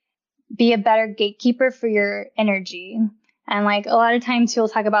be a better gatekeeper for your energy. And like a lot of times people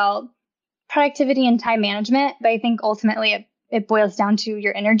talk about productivity and time management, but I think ultimately it boils down to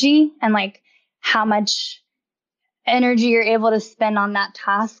your energy and like how much energy you're able to spend on that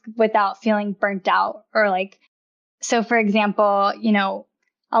task without feeling burnt out. Or like, so for example,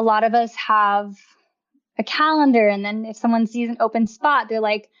 a lot of us have a calendar, and then if someone sees an open spot, they're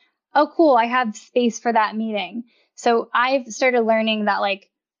like, oh, cool, I have space for that meeting. So I've started learning that like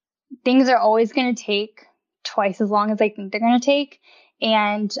things are always going to take twice as long as I think they're going to take.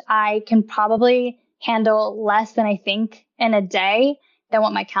 And I can probably handle less than I think in a day than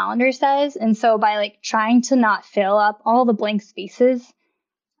what my calendar says. And so by like trying to not fill up all the blank spaces,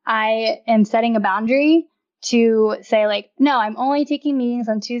 I am setting a boundary to say like, no, I'm only taking meetings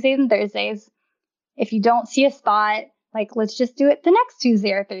on Tuesdays and Thursdays. If you don't see a spot, like let's just do it the next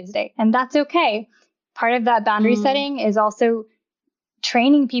Tuesday or Thursday. And that's okay. Part of that boundary setting is also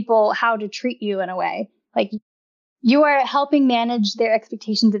training people how to treat you in a way. Like you are helping manage their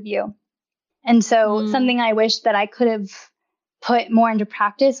expectations of you. And so something I wish that I could have put more into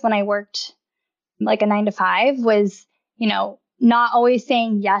practice when I worked like a 9 to 5 was, not always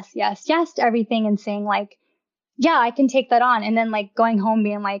saying yes, yes, yes to everything and saying like, yeah, I can take that on. And then like going home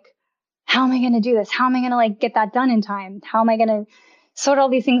being like, how am I going to do this? How am I going to like get that done in time? How am I going to sort all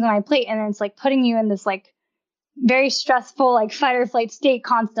these things on my plate? And then it's like putting you in this like very stressful, like fight or flight state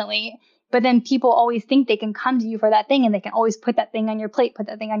constantly. But then people always think they can come to you for that thing, and they can always put that thing on your plate, put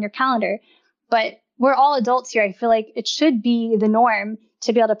that thing on your calendar. But we're all adults here. I feel like it should be the norm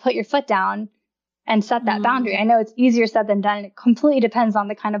to be able to put your foot down and set that boundary. I know it's easier said than done. It completely depends on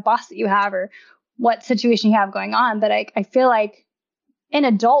the kind of boss that you have or what situation you have going on. But I feel like in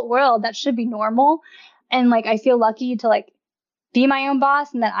adult world, that should be normal. And like, I feel lucky to like be my own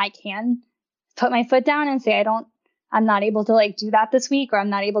boss, and that I can put my foot down and say, I'm not able to like do that this week, or I'm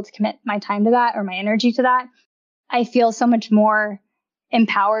not able to commit my time to that or my energy to that. I feel so much more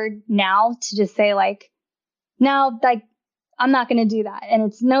empowered now to just say like, no, like I'm not going to do that. And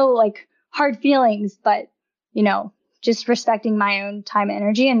it's no like hard feelings, but just respecting my own time and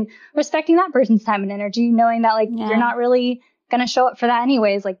energy, and respecting that person's time and energy, knowing that like you're not really going to show up for that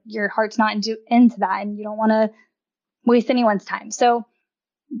anyways. Like your heart's not into that, and you don't want to waste anyone's time. So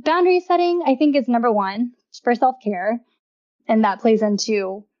boundary setting, I think, is number 1 for self-care. And that plays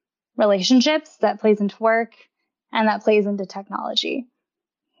into relationships, that plays into work, and that plays into technology.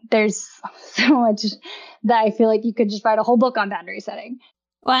 There's so much that I feel like you could just write a whole book on boundary setting.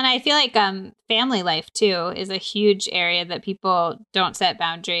 Well, and I feel like family life too is a huge area that people don't set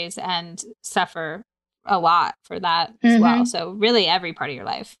boundaries and suffer a lot for that as well. So really every part of your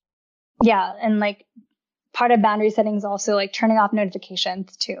life. Yeah. And like part of boundary setting is also like turning off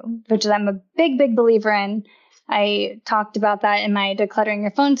notifications too, which I'm a big, big believer in. I talked about that in my decluttering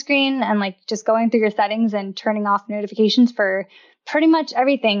your phone screen and like just going through your settings and turning off notifications for pretty much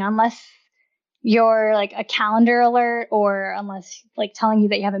everything, unless you're like a calendar alert or unless like telling you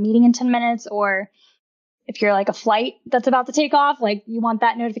that you have a meeting in 10 minutes, or if you're like a flight that's about to take off, like you want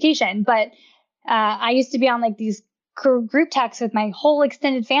that notification. But I used to be on like these group texts with my whole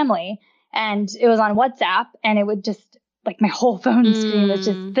extended family, and it was on WhatsApp, and it would just like my whole phone screen was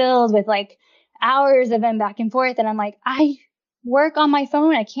just filled with like hours of them back and forth. And I'm like, I work on my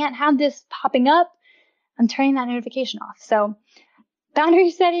phone. I can't have this popping up. I'm turning that notification off. So boundary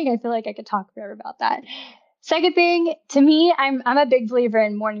setting, I feel like I could talk forever about that. Second thing, to me, I'm a big believer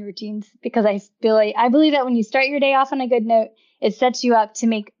in morning routines because I believe that when you start your day off on a good note, it sets you up to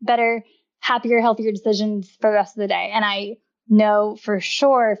make better, happier, healthier decisions for the rest of the day. And I know for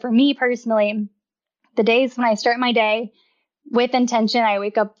sure, for me personally, the days when I start my day with intention, I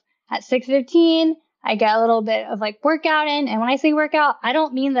wake up at 6:15. I get a little bit of like workout in. And when I say workout, I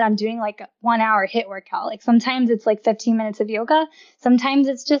don't mean that I'm doing like a 1 hour HIIT workout. Like sometimes it's like 15 minutes of yoga. Sometimes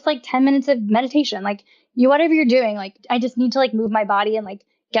it's just like 10 minutes of meditation. Like whatever you're doing, like I just need to like move my body and like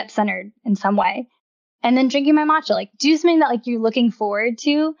get centered in some way. And then drinking my matcha, like do something that like you're looking forward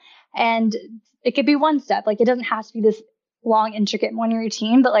to. And it could be one step. Like it doesn't have to be this long, intricate morning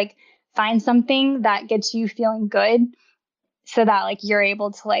routine, but like find something that gets you feeling good so that like you're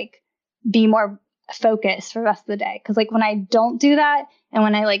able to like be more focused for the rest of the day. Cause like when I don't do that and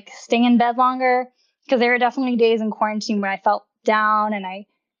when I like stay in bed longer, because there were definitely days in quarantine where I felt down and I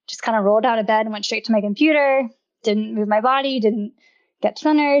just kind of rolled out of bed and went straight to my computer, didn't move my body, didn't get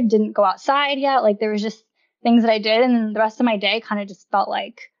centered, didn't go outside yet. Like there was just things that I did. And then the rest of my day kind of just felt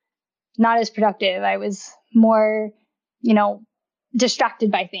like not as productive. I was more,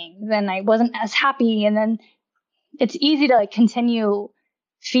 distracted by things and I wasn't as happy. And then it's easy to like continue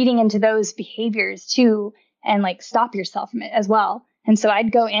feeding into those behaviors too and like stop yourself from it as well. And so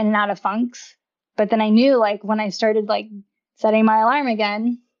I'd go in and out of funks. But then I knew like when I started like setting my alarm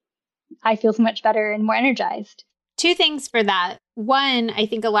again, I feel so much better and more energized. Two things for that. One, I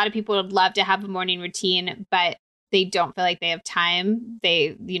think a lot of people would love to have a morning routine, but they don't feel like they have time.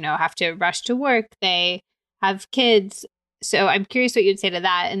 They, have to rush to work. They have kids. So I'm curious what you'd say to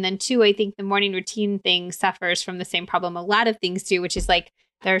that. And then two, I think the morning routine thing suffers from the same problem a lot of things do, which is like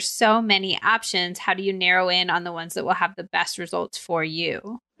there's so many options. How do you narrow in on the ones that will have the best results for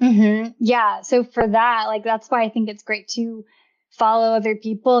you? Mm-hmm. Yeah. So for that, like, that's why I think it's great to follow other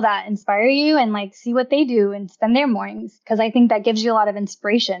people that inspire you and like see what they do and spend their mornings. Cause I think that gives you a lot of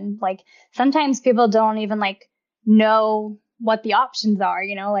inspiration. Like sometimes people don't even like know what the options are,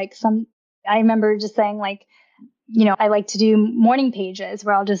 I remember just saying like, I like to do morning pages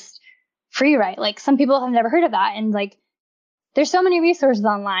where I'll just free write. Like some people have never heard of that. And like, there's so many resources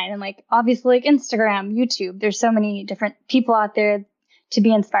online and like, obviously like Instagram, YouTube, there's so many different people out there to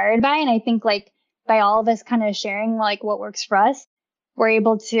be inspired by. And I think like by all of us kind of sharing like what works for us, we're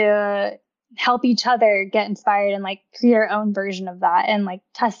able to help each other get inspired and like create our own version of that and like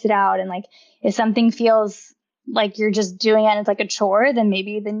test it out. And like, if something feels like you're just doing it and it's like a chore, then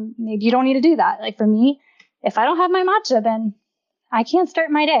maybe you don't need to do that. Like for me, if I don't have my matcha, then I can't start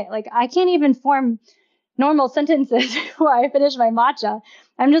my day. Like I can't even form normal sentences before I finish my matcha.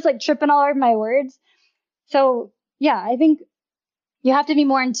 I'm just like tripping all over my words. So yeah, I think you have to be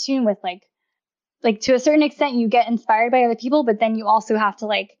more in tune with like to a certain extent you get inspired by other people, but then you also have to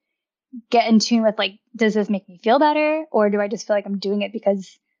like get in tune with like, does this make me feel better? Or do I just feel like I'm doing it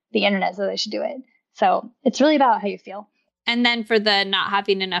because the internet says I should do it? So it's really about how you feel. And then for the not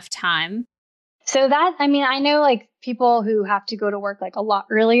having enough time. So that, I mean, I know like people who have to go to work like a lot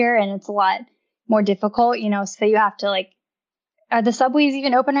earlier and it's a lot more difficult, so you have to like, are the subways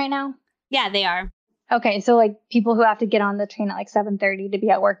even open right now? Yeah, they are. Okay. So like people who have to get on the train at like 7:30 to be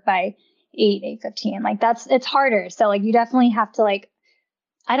at work by 8:15, like it's harder. So like you definitely have to like,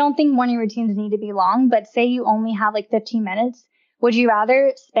 I don't think morning routines need to be long, but say you only have like 15 minutes. Would you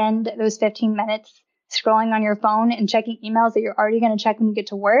rather spend those 15 minutes scrolling on your phone and checking emails that you're already going to check when you get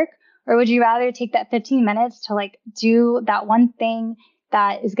to work? Or would you rather take that 15 minutes to like do that one thing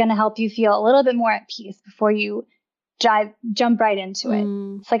that is going to help you feel a little bit more at peace before you jump right into it?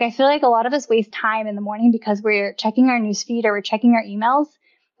 It's like, I feel like a lot of us waste time in the morning because we're checking our newsfeed or we're checking our emails.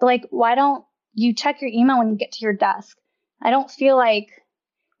 But like, why don't you check your email when you get to your desk? I don't feel like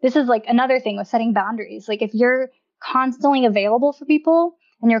this is like another thing with setting boundaries. Like if you're constantly available for people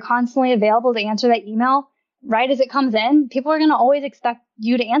and you're constantly available to answer that email right as it comes in, people are going to always expect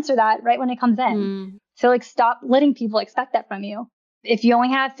you to answer that right when it comes in. So like stop letting people expect that from you. if you only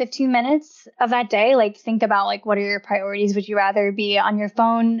have 15 minutes of that day, like think about like what are your priorities? Would you rather be on your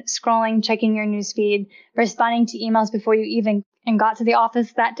phone scrolling, checking your newsfeed, responding to emails before you even and got to the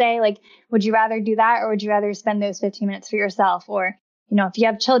office that day? Like, would you rather do that, or would you rather spend those 15 minutes for yourself? Or, if you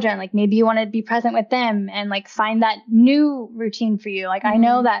have children, like maybe you want to be present with them and like find that new routine for you. Like I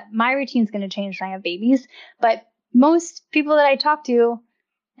know that my routine's going to change when I have babies, but most people that I talk to,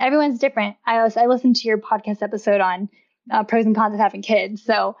 everyone's different. I listened to your podcast episode on pros and cons of having kids.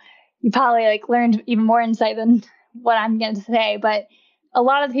 So you probably like learned even more insight than what I'm going to say. But a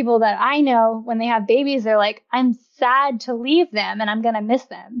lot of the people that I know, when they have babies, they're like, I'm sad to leave them and I'm going to miss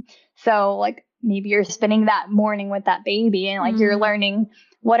them. So like maybe you're spending that morning with that baby and like you're learning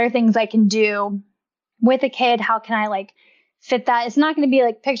what are things I can do with a kid. How can I like fit that? It's not going to be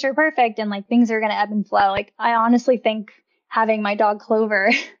like picture perfect and like things are going to ebb and flow. Like I honestly think having my dog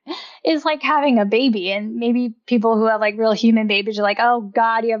Clover is like having a baby. And maybe people who have like real human babies are like, oh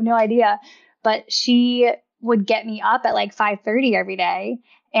God, you have no idea. But she would get me up at like 5:30 every day.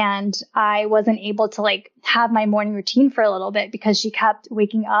 And I wasn't able to like have my morning routine for a little bit because she kept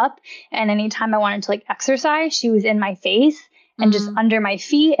waking up. And anytime I wanted to like exercise, she was in my face and just under my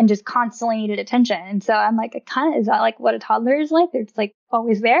feet and just constantly needed attention. And so I'm like, is that like what a toddler is like? They're just like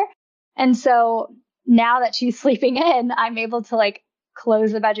always there. And so now that she's sleeping in, I'm able to like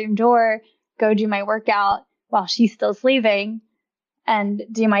close the bedroom door, go do my workout while she's still sleeping and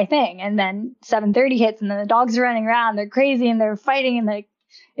do my thing. And then 7:30 hits and then the dogs are running around. They're crazy and they're fighting and like,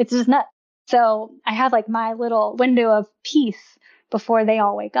 it's just nuts. So I have like my little window of peace before they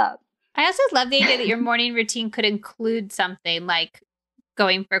all wake up. I also love the idea that your morning routine could include something like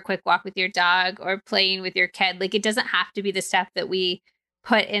going for a quick walk with your dog or playing with your kid. Like it doesn't have to be the stuff that we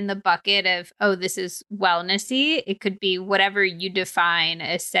put in the bucket of, oh, this is wellnessy. It could be whatever you define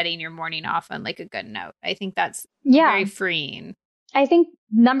as setting your morning off on like a good note. I think that's very freeing. I think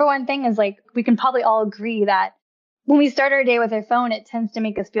number one thing is like, we can probably all agree that when we start our day with our phone, it tends to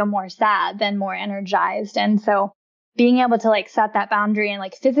make us feel more sad than more energized. And so being able to like set that boundary and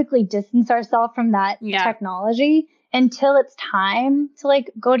like physically distance ourselves from that technology until it's time to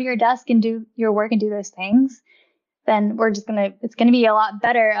like go to your desk and do your work and do those things, then it's going to be a lot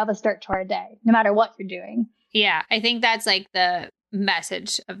better of a start to our day, no matter what you're doing. Yeah. I think that's like the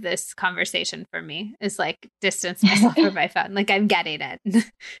message of this conversation for me is like distance myself from my phone. Like I'm getting it.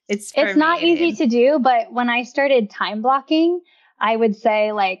 It's not easy to do, but when I started time blocking, I would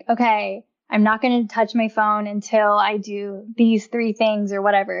say like, okay, I'm not going to touch my phone until I do these 3 things or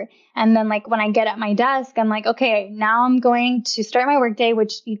whatever. And then like when I get at my desk, I'm like, okay, now I'm going to start my workday,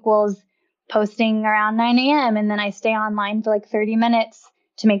 which equals posting around 9 a.m. And then I stay online for like 30 minutes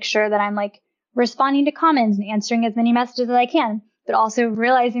to make sure that I'm like responding to comments and answering as many messages as I can, but also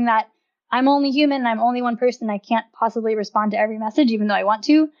realizing that I'm only human and I'm only one person. I can't possibly respond to every message, even though I want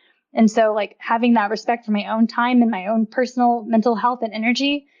to. And so like having that respect for my own time and my own personal mental health and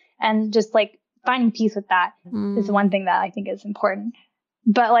energy and just like finding peace with that is one thing that I think is important.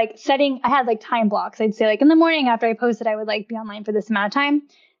 But like I had like time blocks. I'd say like in the morning after I posted, I would like be online for this amount of time.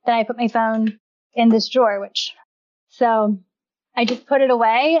 Then I put my phone in this drawer, so I just put it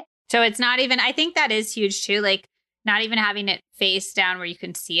away. So it's not even, I think that is huge too. Like not even having it face down where you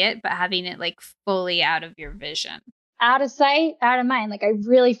can see it, but having it like fully out of your vision. Out of sight, out of mind. Like I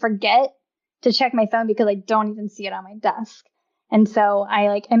really forget to check my phone because I don't even see it on my desk. And so I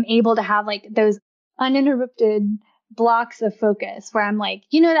like am able to have like those uninterrupted blocks of focus where I'm like,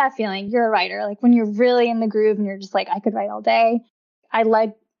 that feeling, you're a writer, like when you're really in the groove and you're just like, I could write all day. I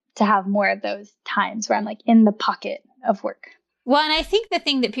like to have more of those times where I'm like in the pocket of work. Well, and I think the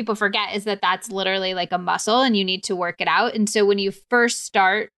thing that people forget is that that's literally like a muscle and you need to work it out. And so when you first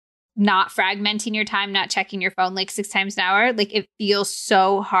start not fragmenting your time, not checking your phone like 6 times an hour, like it feels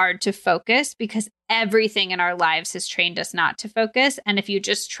so hard to focus because everything in our lives has trained us not to focus. And if you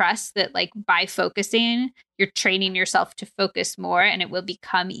just trust that like by focusing, you're training yourself to focus more and it will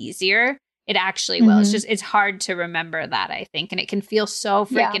become easier, it actually will. It's hard to remember that, I think. And it can feel so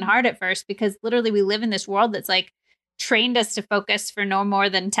freaking hard at first because literally we live in this world that's like trained us to focus for no more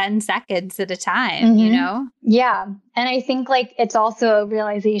than 10 seconds at a time, Yeah. And I think like it's also a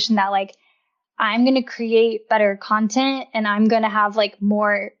realization that like I'm going to create better content and I'm going to have like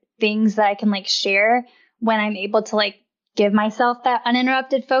more things that I can like share when I'm able to like give myself that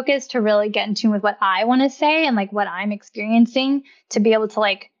uninterrupted focus to really get in tune with what I want to say and like what I'm experiencing to be able to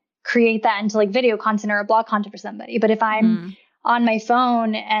like create that into like video content or a blog content for somebody. But if I'm on my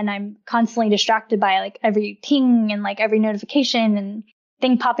phone and I'm constantly distracted by like every ping and like every notification and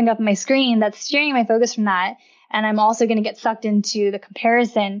thing popping up on my screen, that's steering my focus from that. And I'm also going to get sucked into the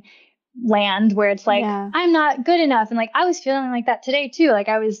comparison. land where it's like, Yeah. I'm not good enough. And like, I was feeling like that today too. Like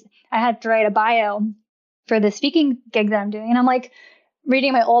I had to write a bio for the speaking gig that I'm doing. And I'm like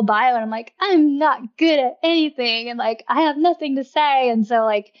reading my old bio and I'm like, I'm not good at anything. And like, I have nothing to say. And so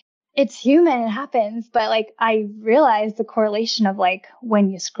like, it's human, it happens. But like, I realized the correlation of like when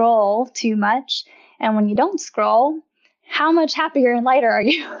you scroll too much and when you don't scroll, how much happier and lighter are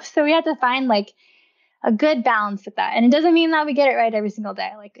you? So we have to find like a good balance with that. And it doesn't mean that we get it right every single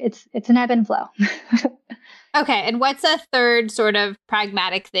day. Like it's an ebb and flow. Okay. And what's a third sort of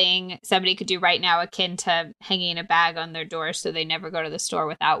pragmatic thing somebody could do right now, akin to hanging a bag on their door so they never go to the store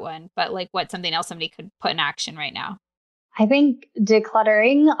without one? But like, what's something else somebody could put in action right now? I think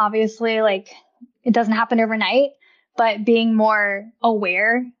decluttering, obviously, like it doesn't happen overnight, but being more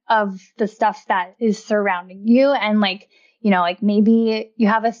aware of the stuff that is surrounding you. And like, like maybe you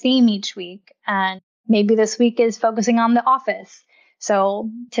have a theme each week and maybe this week is focusing on the office. So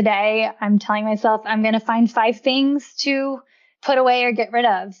today I'm telling myself I'm going to find 5 things to put away or get rid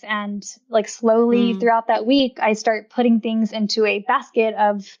of. And like slowly throughout that week, I start putting things into a basket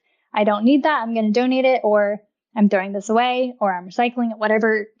of, I don't need that. I'm going to donate it, or I'm throwing this away, or I'm recycling it,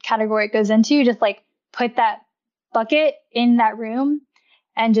 whatever category it goes into. Just like put that bucket in that room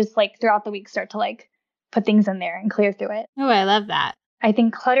and just like throughout the week start to like put things in there and clear through it. Oh, I love that. I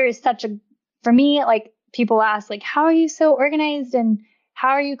think clutter is for me, like people ask like, how are you so organized and how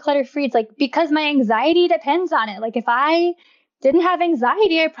are you clutter free? It's like, because my anxiety depends on it. Like if I didn't have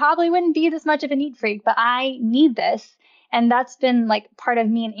anxiety, I probably wouldn't be this much of a neat freak, but I need this. And that's been like part of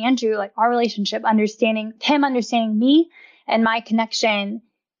me and Andrew, like our relationship, understanding me and my connection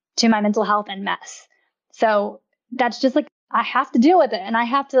to my mental health and mess. So that's just like, I have to deal with it. And I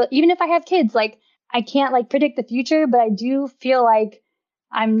have to, even if I have kids, like I can't like predict the future, but I do feel like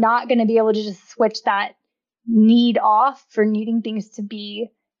I'm not going to be able to just switch that need off for needing things to be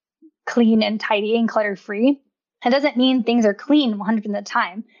clean and tidy and clutter free. That doesn't mean things are clean 100% of the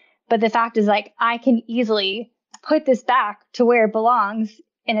time. But the fact is like, I can easily put this back to where it belongs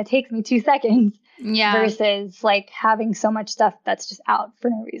and it takes me 2 seconds. Yeah. Versus like having so much stuff that's just out for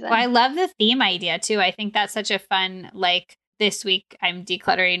no reason. Well, I love the theme idea too. I think that's such a fun, like this week I'm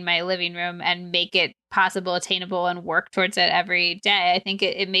decluttering my living room and make it possible, attainable, and work towards it every day. I think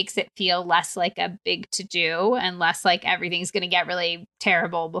it makes it feel less like a big to do and less like everything's going to get really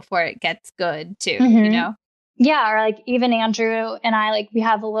terrible before it gets good too, Yeah, or like even Andrew and I, like we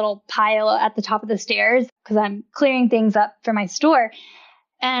have a little pile at the top of the stairs because I'm clearing things up for my store.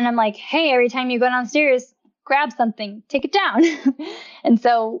 And I'm like, hey, every time you go downstairs, grab something, take it down. And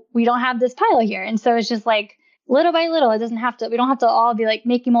so we don't have this pile here. And so it's just like little by little, we don't have to all be like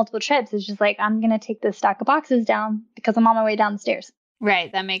making multiple trips. It's just like, I'm going to take this stack of boxes down because I'm on my way down the stairs.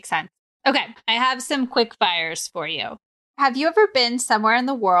 Right. That makes sense. Okay. I have some quick fires for you. Have you ever been somewhere in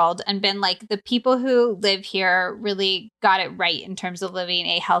the world and been like, the people who live here really got it right in terms of living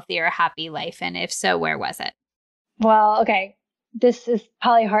a healthier, happy life? And if so, where was it? Well, okay. This is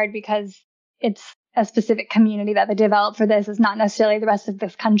probably hard because it's a specific community that they developed for this. Is not necessarily the rest of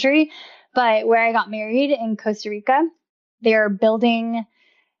this country. But where I got married in Costa Rica, they're building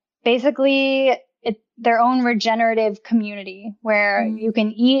basically their own regenerative community where you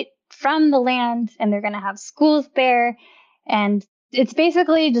can eat from the land and they're going to have schools there. And it's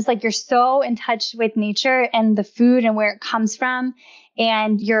basically just like you're so in touch with nature and the food and where it comes from.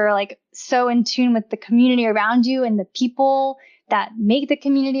 And you're like so in tune with the community around you and the people that make the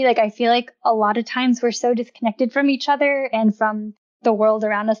community. Like I feel like a lot of times we're so disconnected from each other and from the world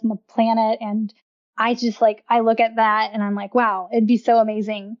around us and the planet. And I just like, I look at that and I'm like, wow, it'd be so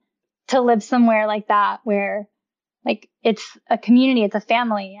amazing to live somewhere like that where like it's a community, it's a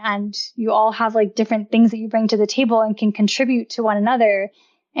family, and you all have like different things that you bring to the table and can contribute to one another.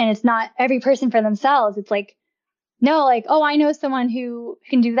 And it's not every person for themselves. It's like, no, like, oh, I know someone who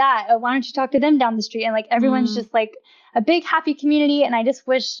can do that. Oh, why don't you talk to them down the street? And like everyone's just like a big happy community. And I just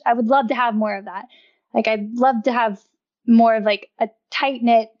wish I would love to have more of that. Like I'd love to have more of like a tight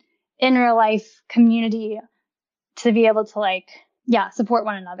knit inner life community to be able to like, support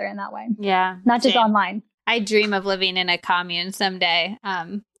one another in that way. Yeah. Not just online. I dream of living in a commune someday.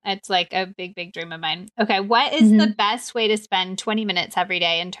 It's like a big, big dream of mine. Okay. What is the best way to spend 20 minutes every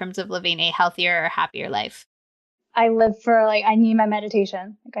day in terms of living a healthier or happier life? I live for like, I need my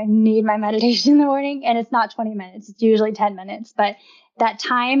meditation. Like I need my meditation in the morning, and it's not 20 minutes. It's usually 10 minutes, but that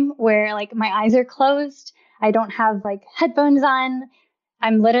time where like my eyes are closed, I don't have like headphones on.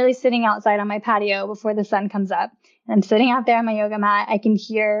 I'm literally sitting outside on my patio before the sun comes up. And I'm sitting out there on my yoga mat. I can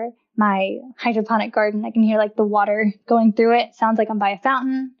hear my hydroponic garden. I can hear like the water going through it. Sounds like I'm by a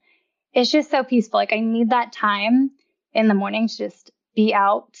fountain. It's just so peaceful. Like I need that time in the morning to just be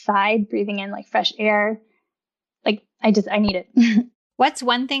outside, breathing in like fresh air. Like I need it. What's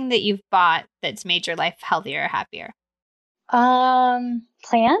one thing that you've bought that's made your life healthier or happier?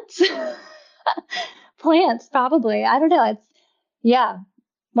 Plants. Plants, probably. I don't know. Yeah.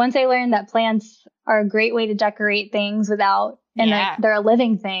 Once I learned that plants are a great way to decorate things and they're a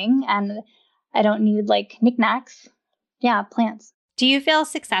living thing and I don't need like knickknacks. Yeah, plants. Do you feel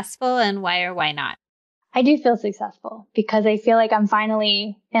successful, and why or why not? I do feel successful because I feel like I'm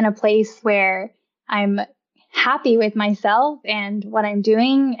finally in a place where I'm happy with myself and what I'm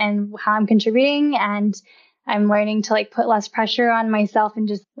doing and how I'm contributing. And I'm learning to like put less pressure on myself and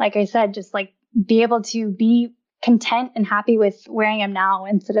just, like I said, just like be able to be content and happy with where I am now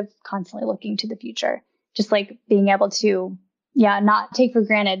instead of constantly looking to the future. Just like being able to, not take for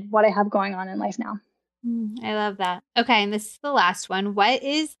granted what I have going on in life now. I love that. Okay. And this is the last one. What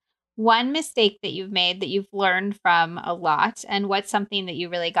is one mistake that you've made that you've learned from a lot? And what's something that you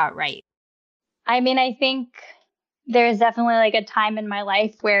really got right? I mean, I think there's definitely like a time in my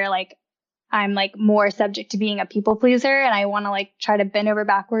life where like I'm like more subject to being a people pleaser and I want to like try to bend over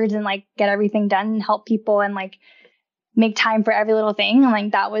backwards and like get everything done and help people and like make time for every little thing. And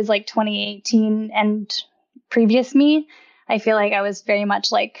like that was like 2018 and previous me. I feel like I was very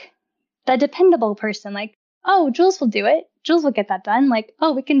much like the dependable person. Like, oh, Jules will do it. Jules will get that done. Like,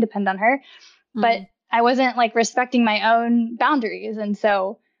 oh, we can depend on her. But I wasn't like respecting my own boundaries. And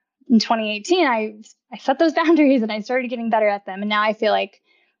so in 2018, I set those boundaries and I started getting better at them. And now I feel like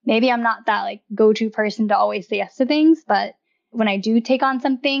maybe I'm not that like go-to person to always say yes to things. But when I do take on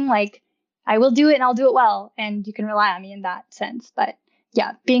something, like I will do it and I'll do it well. And you can rely on me in that sense. But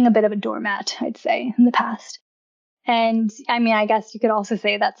yeah, being a bit of a doormat, I'd say, in the past. And I mean, I guess you could also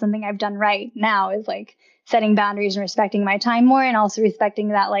say that's something I've done right now is like setting boundaries and respecting my time more and also respecting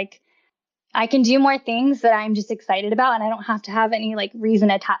that like I can do more things that I'm just excited about and I don't have to have any like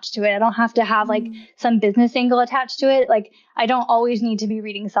reason attached to it. I don't have to have like some business angle attached to it. Like I don't always need to be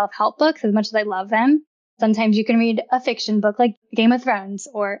reading self-help books as much as I love them. Sometimes you can read a fiction book like Game of Thrones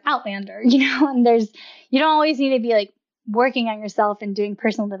or Outlander, and you don't always need to be like working on yourself and doing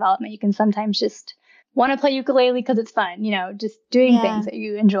personal development. You can sometimes just want to play ukulele because it's fun, just doing things that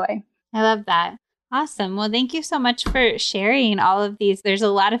you enjoy. I love that. Awesome. Well, thank you so much for sharing all of these. There's a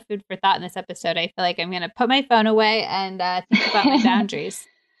lot of food for thought in this episode. I feel like I'm going to put my phone away and think about my boundaries.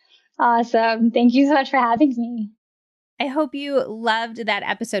 Awesome. Thank you so much for having me. I hope you loved that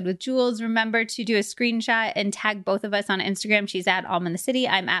episode with Jules. Remember to do a screenshot and tag both of us on Instagram. She's at Almond the City.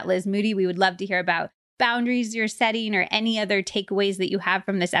 I'm at Liz Moody. We would love to hear about boundaries you're setting or any other takeaways that you have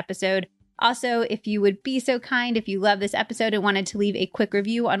from this episode. Also, if you would be so kind, if you love this episode and wanted to leave a quick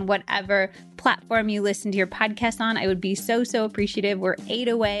review on whatever platform you listen to your podcast on, I would be so appreciative. We're 8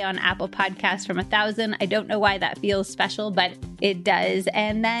 away on Apple Podcasts from 1,000. I don't know why that feels special, but it does.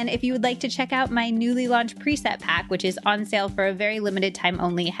 And then if you would like to check out my newly launched preset pack, which is on sale for a very limited time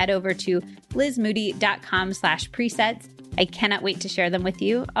only, head over to lizmoody.com/presets. I cannot wait to share them with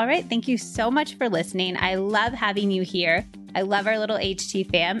you. All right. Thank you so much for listening. I love having you here. I love our little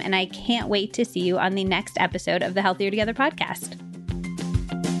HT fam, and I can't wait to see you on the next episode of the Healthier Together podcast.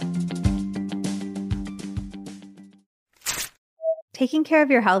 Taking care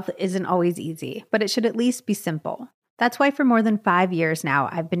of your health isn't always easy, but it should at least be simple. That's why for more than 5 years now,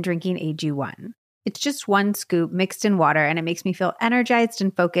 I've been drinking AG1. It's just one scoop mixed in water, and it makes me feel energized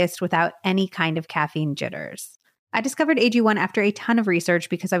and focused without any kind of caffeine jitters. I discovered AG1 after a ton of research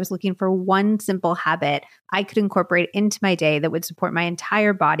because I was looking for one simple habit I could incorporate into my day that would support my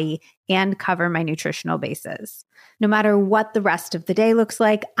entire body and cover my nutritional bases. No matter what the rest of the day looks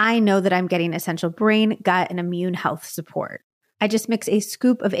like, I know that I'm getting essential brain, gut, and immune health support. I just mix a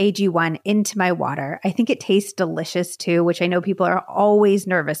scoop of AG1 into my water. I think it tastes delicious too, which I know people are always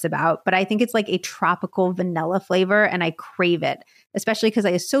nervous about, but I think it's like a tropical vanilla flavor and I crave it, especially because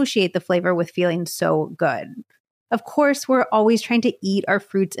I associate the flavor with feeling so good. Of course, we're always trying to eat our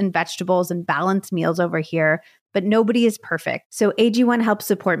fruits and vegetables and balance meals over here, but nobody is perfect. So AG1 helps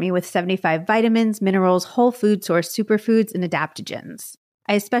support me with 75 vitamins, minerals, whole food source superfoods, and adaptogens.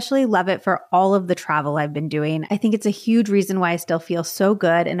 I especially love it for all of the travel I've been doing. I think it's a huge reason why I still feel so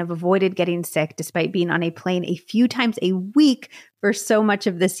good and have avoided getting sick despite being on a plane a few times a week for so much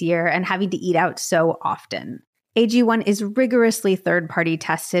of this year and having to eat out so often. AG1 is rigorously third-party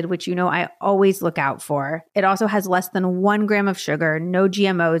tested, which I always look out for. It also has less than 1 gram of sugar, no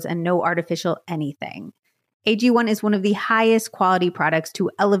GMOs, and no artificial anything. AG1 is one of the highest quality products to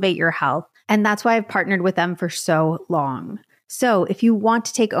elevate your health, and that's why I've partnered with them for so long. So if you want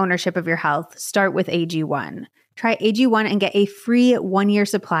to take ownership of your health, start with AG1. Try AG1 and get a free 1-year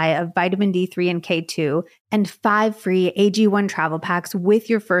supply of vitamin D3 and K2 and 5 free AG1 travel packs with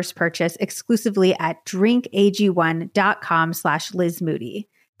your first purchase exclusively at drinkag1.com/LizMoody.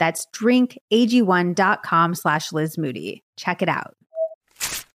 That's drinkag1.com/LizMoody. Check it out.